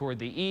push off toward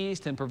the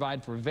east and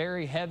provide for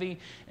very heavy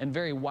and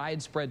very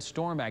widespread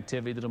storm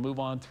activity that'll move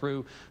on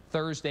through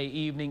Thursday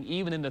evening,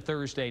 even into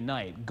Thursday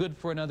night. Good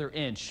for another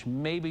inch,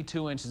 maybe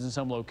 2 inches in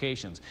some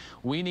locations.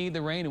 We need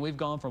the rain, and we've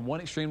gone from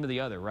one extreme to the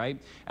other, right?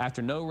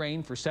 After no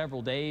rain for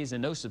several days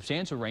and no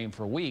substantial rain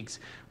for weeks,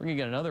 we're going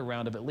to get another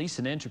round of at least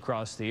an inch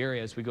across the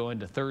area as we go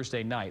into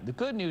Thursday night. The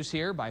good news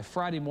here, by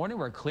Friday morning,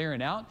 we're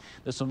clearing out.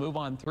 This will move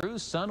on through.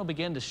 Sun will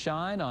begin to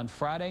shine on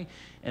Friday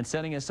and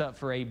setting us up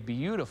for a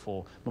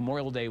beautiful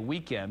Memorial Day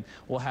weekend.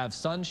 We'll have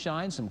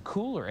sunshine, some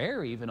cooler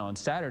air even on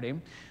Saturday.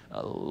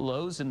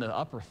 Lows in the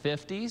upper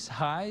 50s,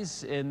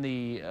 highs in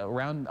the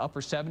around upper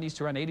 70s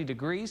to around 80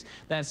 degrees.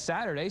 That's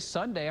Saturday.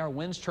 Sunday, our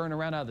winds turn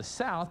around out of the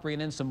south,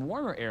 bringing in some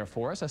warmer air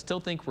for us. I still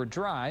think we're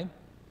dry.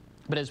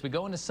 But as we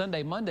go into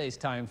Sunday, Monday's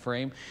time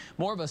frame,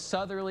 more of a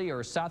southerly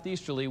or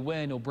southeasterly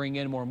wind will bring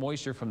in more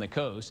moisture from the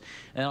coast,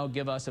 and that'll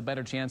give us a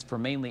better chance for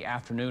mainly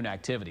afternoon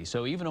activity.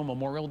 So even on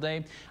Memorial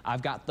Day,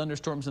 I've got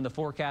thunderstorms in the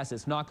forecast.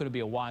 It's not going to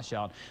be a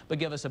washout, but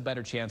give us a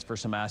better chance for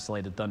some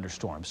isolated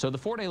thunderstorms. So the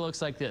 4-day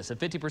looks like this: a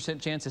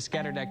 50% chance of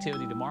scattered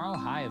activity tomorrow,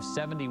 high of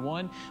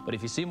 71. But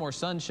if you see more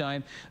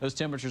sunshine, those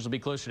temperatures will be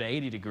closer to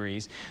 80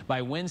 degrees.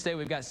 By Wednesday,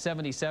 we've got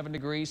 77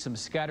 degrees, some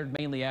scattered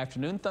mainly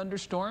afternoon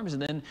thunderstorms.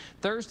 And then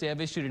Thursday,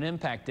 I've issued an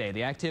impact day.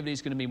 The activity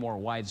is going to be more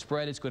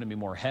widespread. It's going to be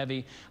more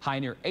heavy, high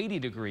near 80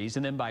 degrees.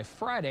 And then by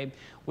Friday,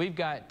 we've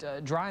got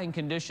drying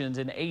conditions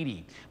in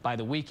 80. By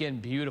the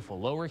weekend, beautiful.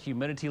 Lower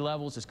humidity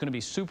levels. It's going to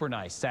be super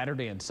nice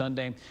Saturday and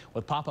Sunday,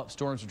 with pop-up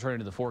storms returning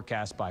to the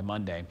forecast by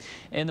Monday.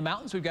 In the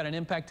mountains, we've got an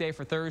impact day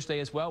for Thursday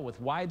as well, with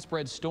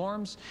widespread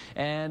storms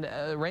and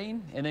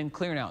rain, and then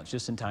clearing out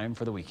just in time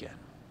for the weekend.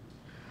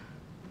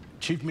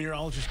 Chief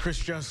Meteorologist Chris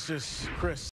Justice. Chris.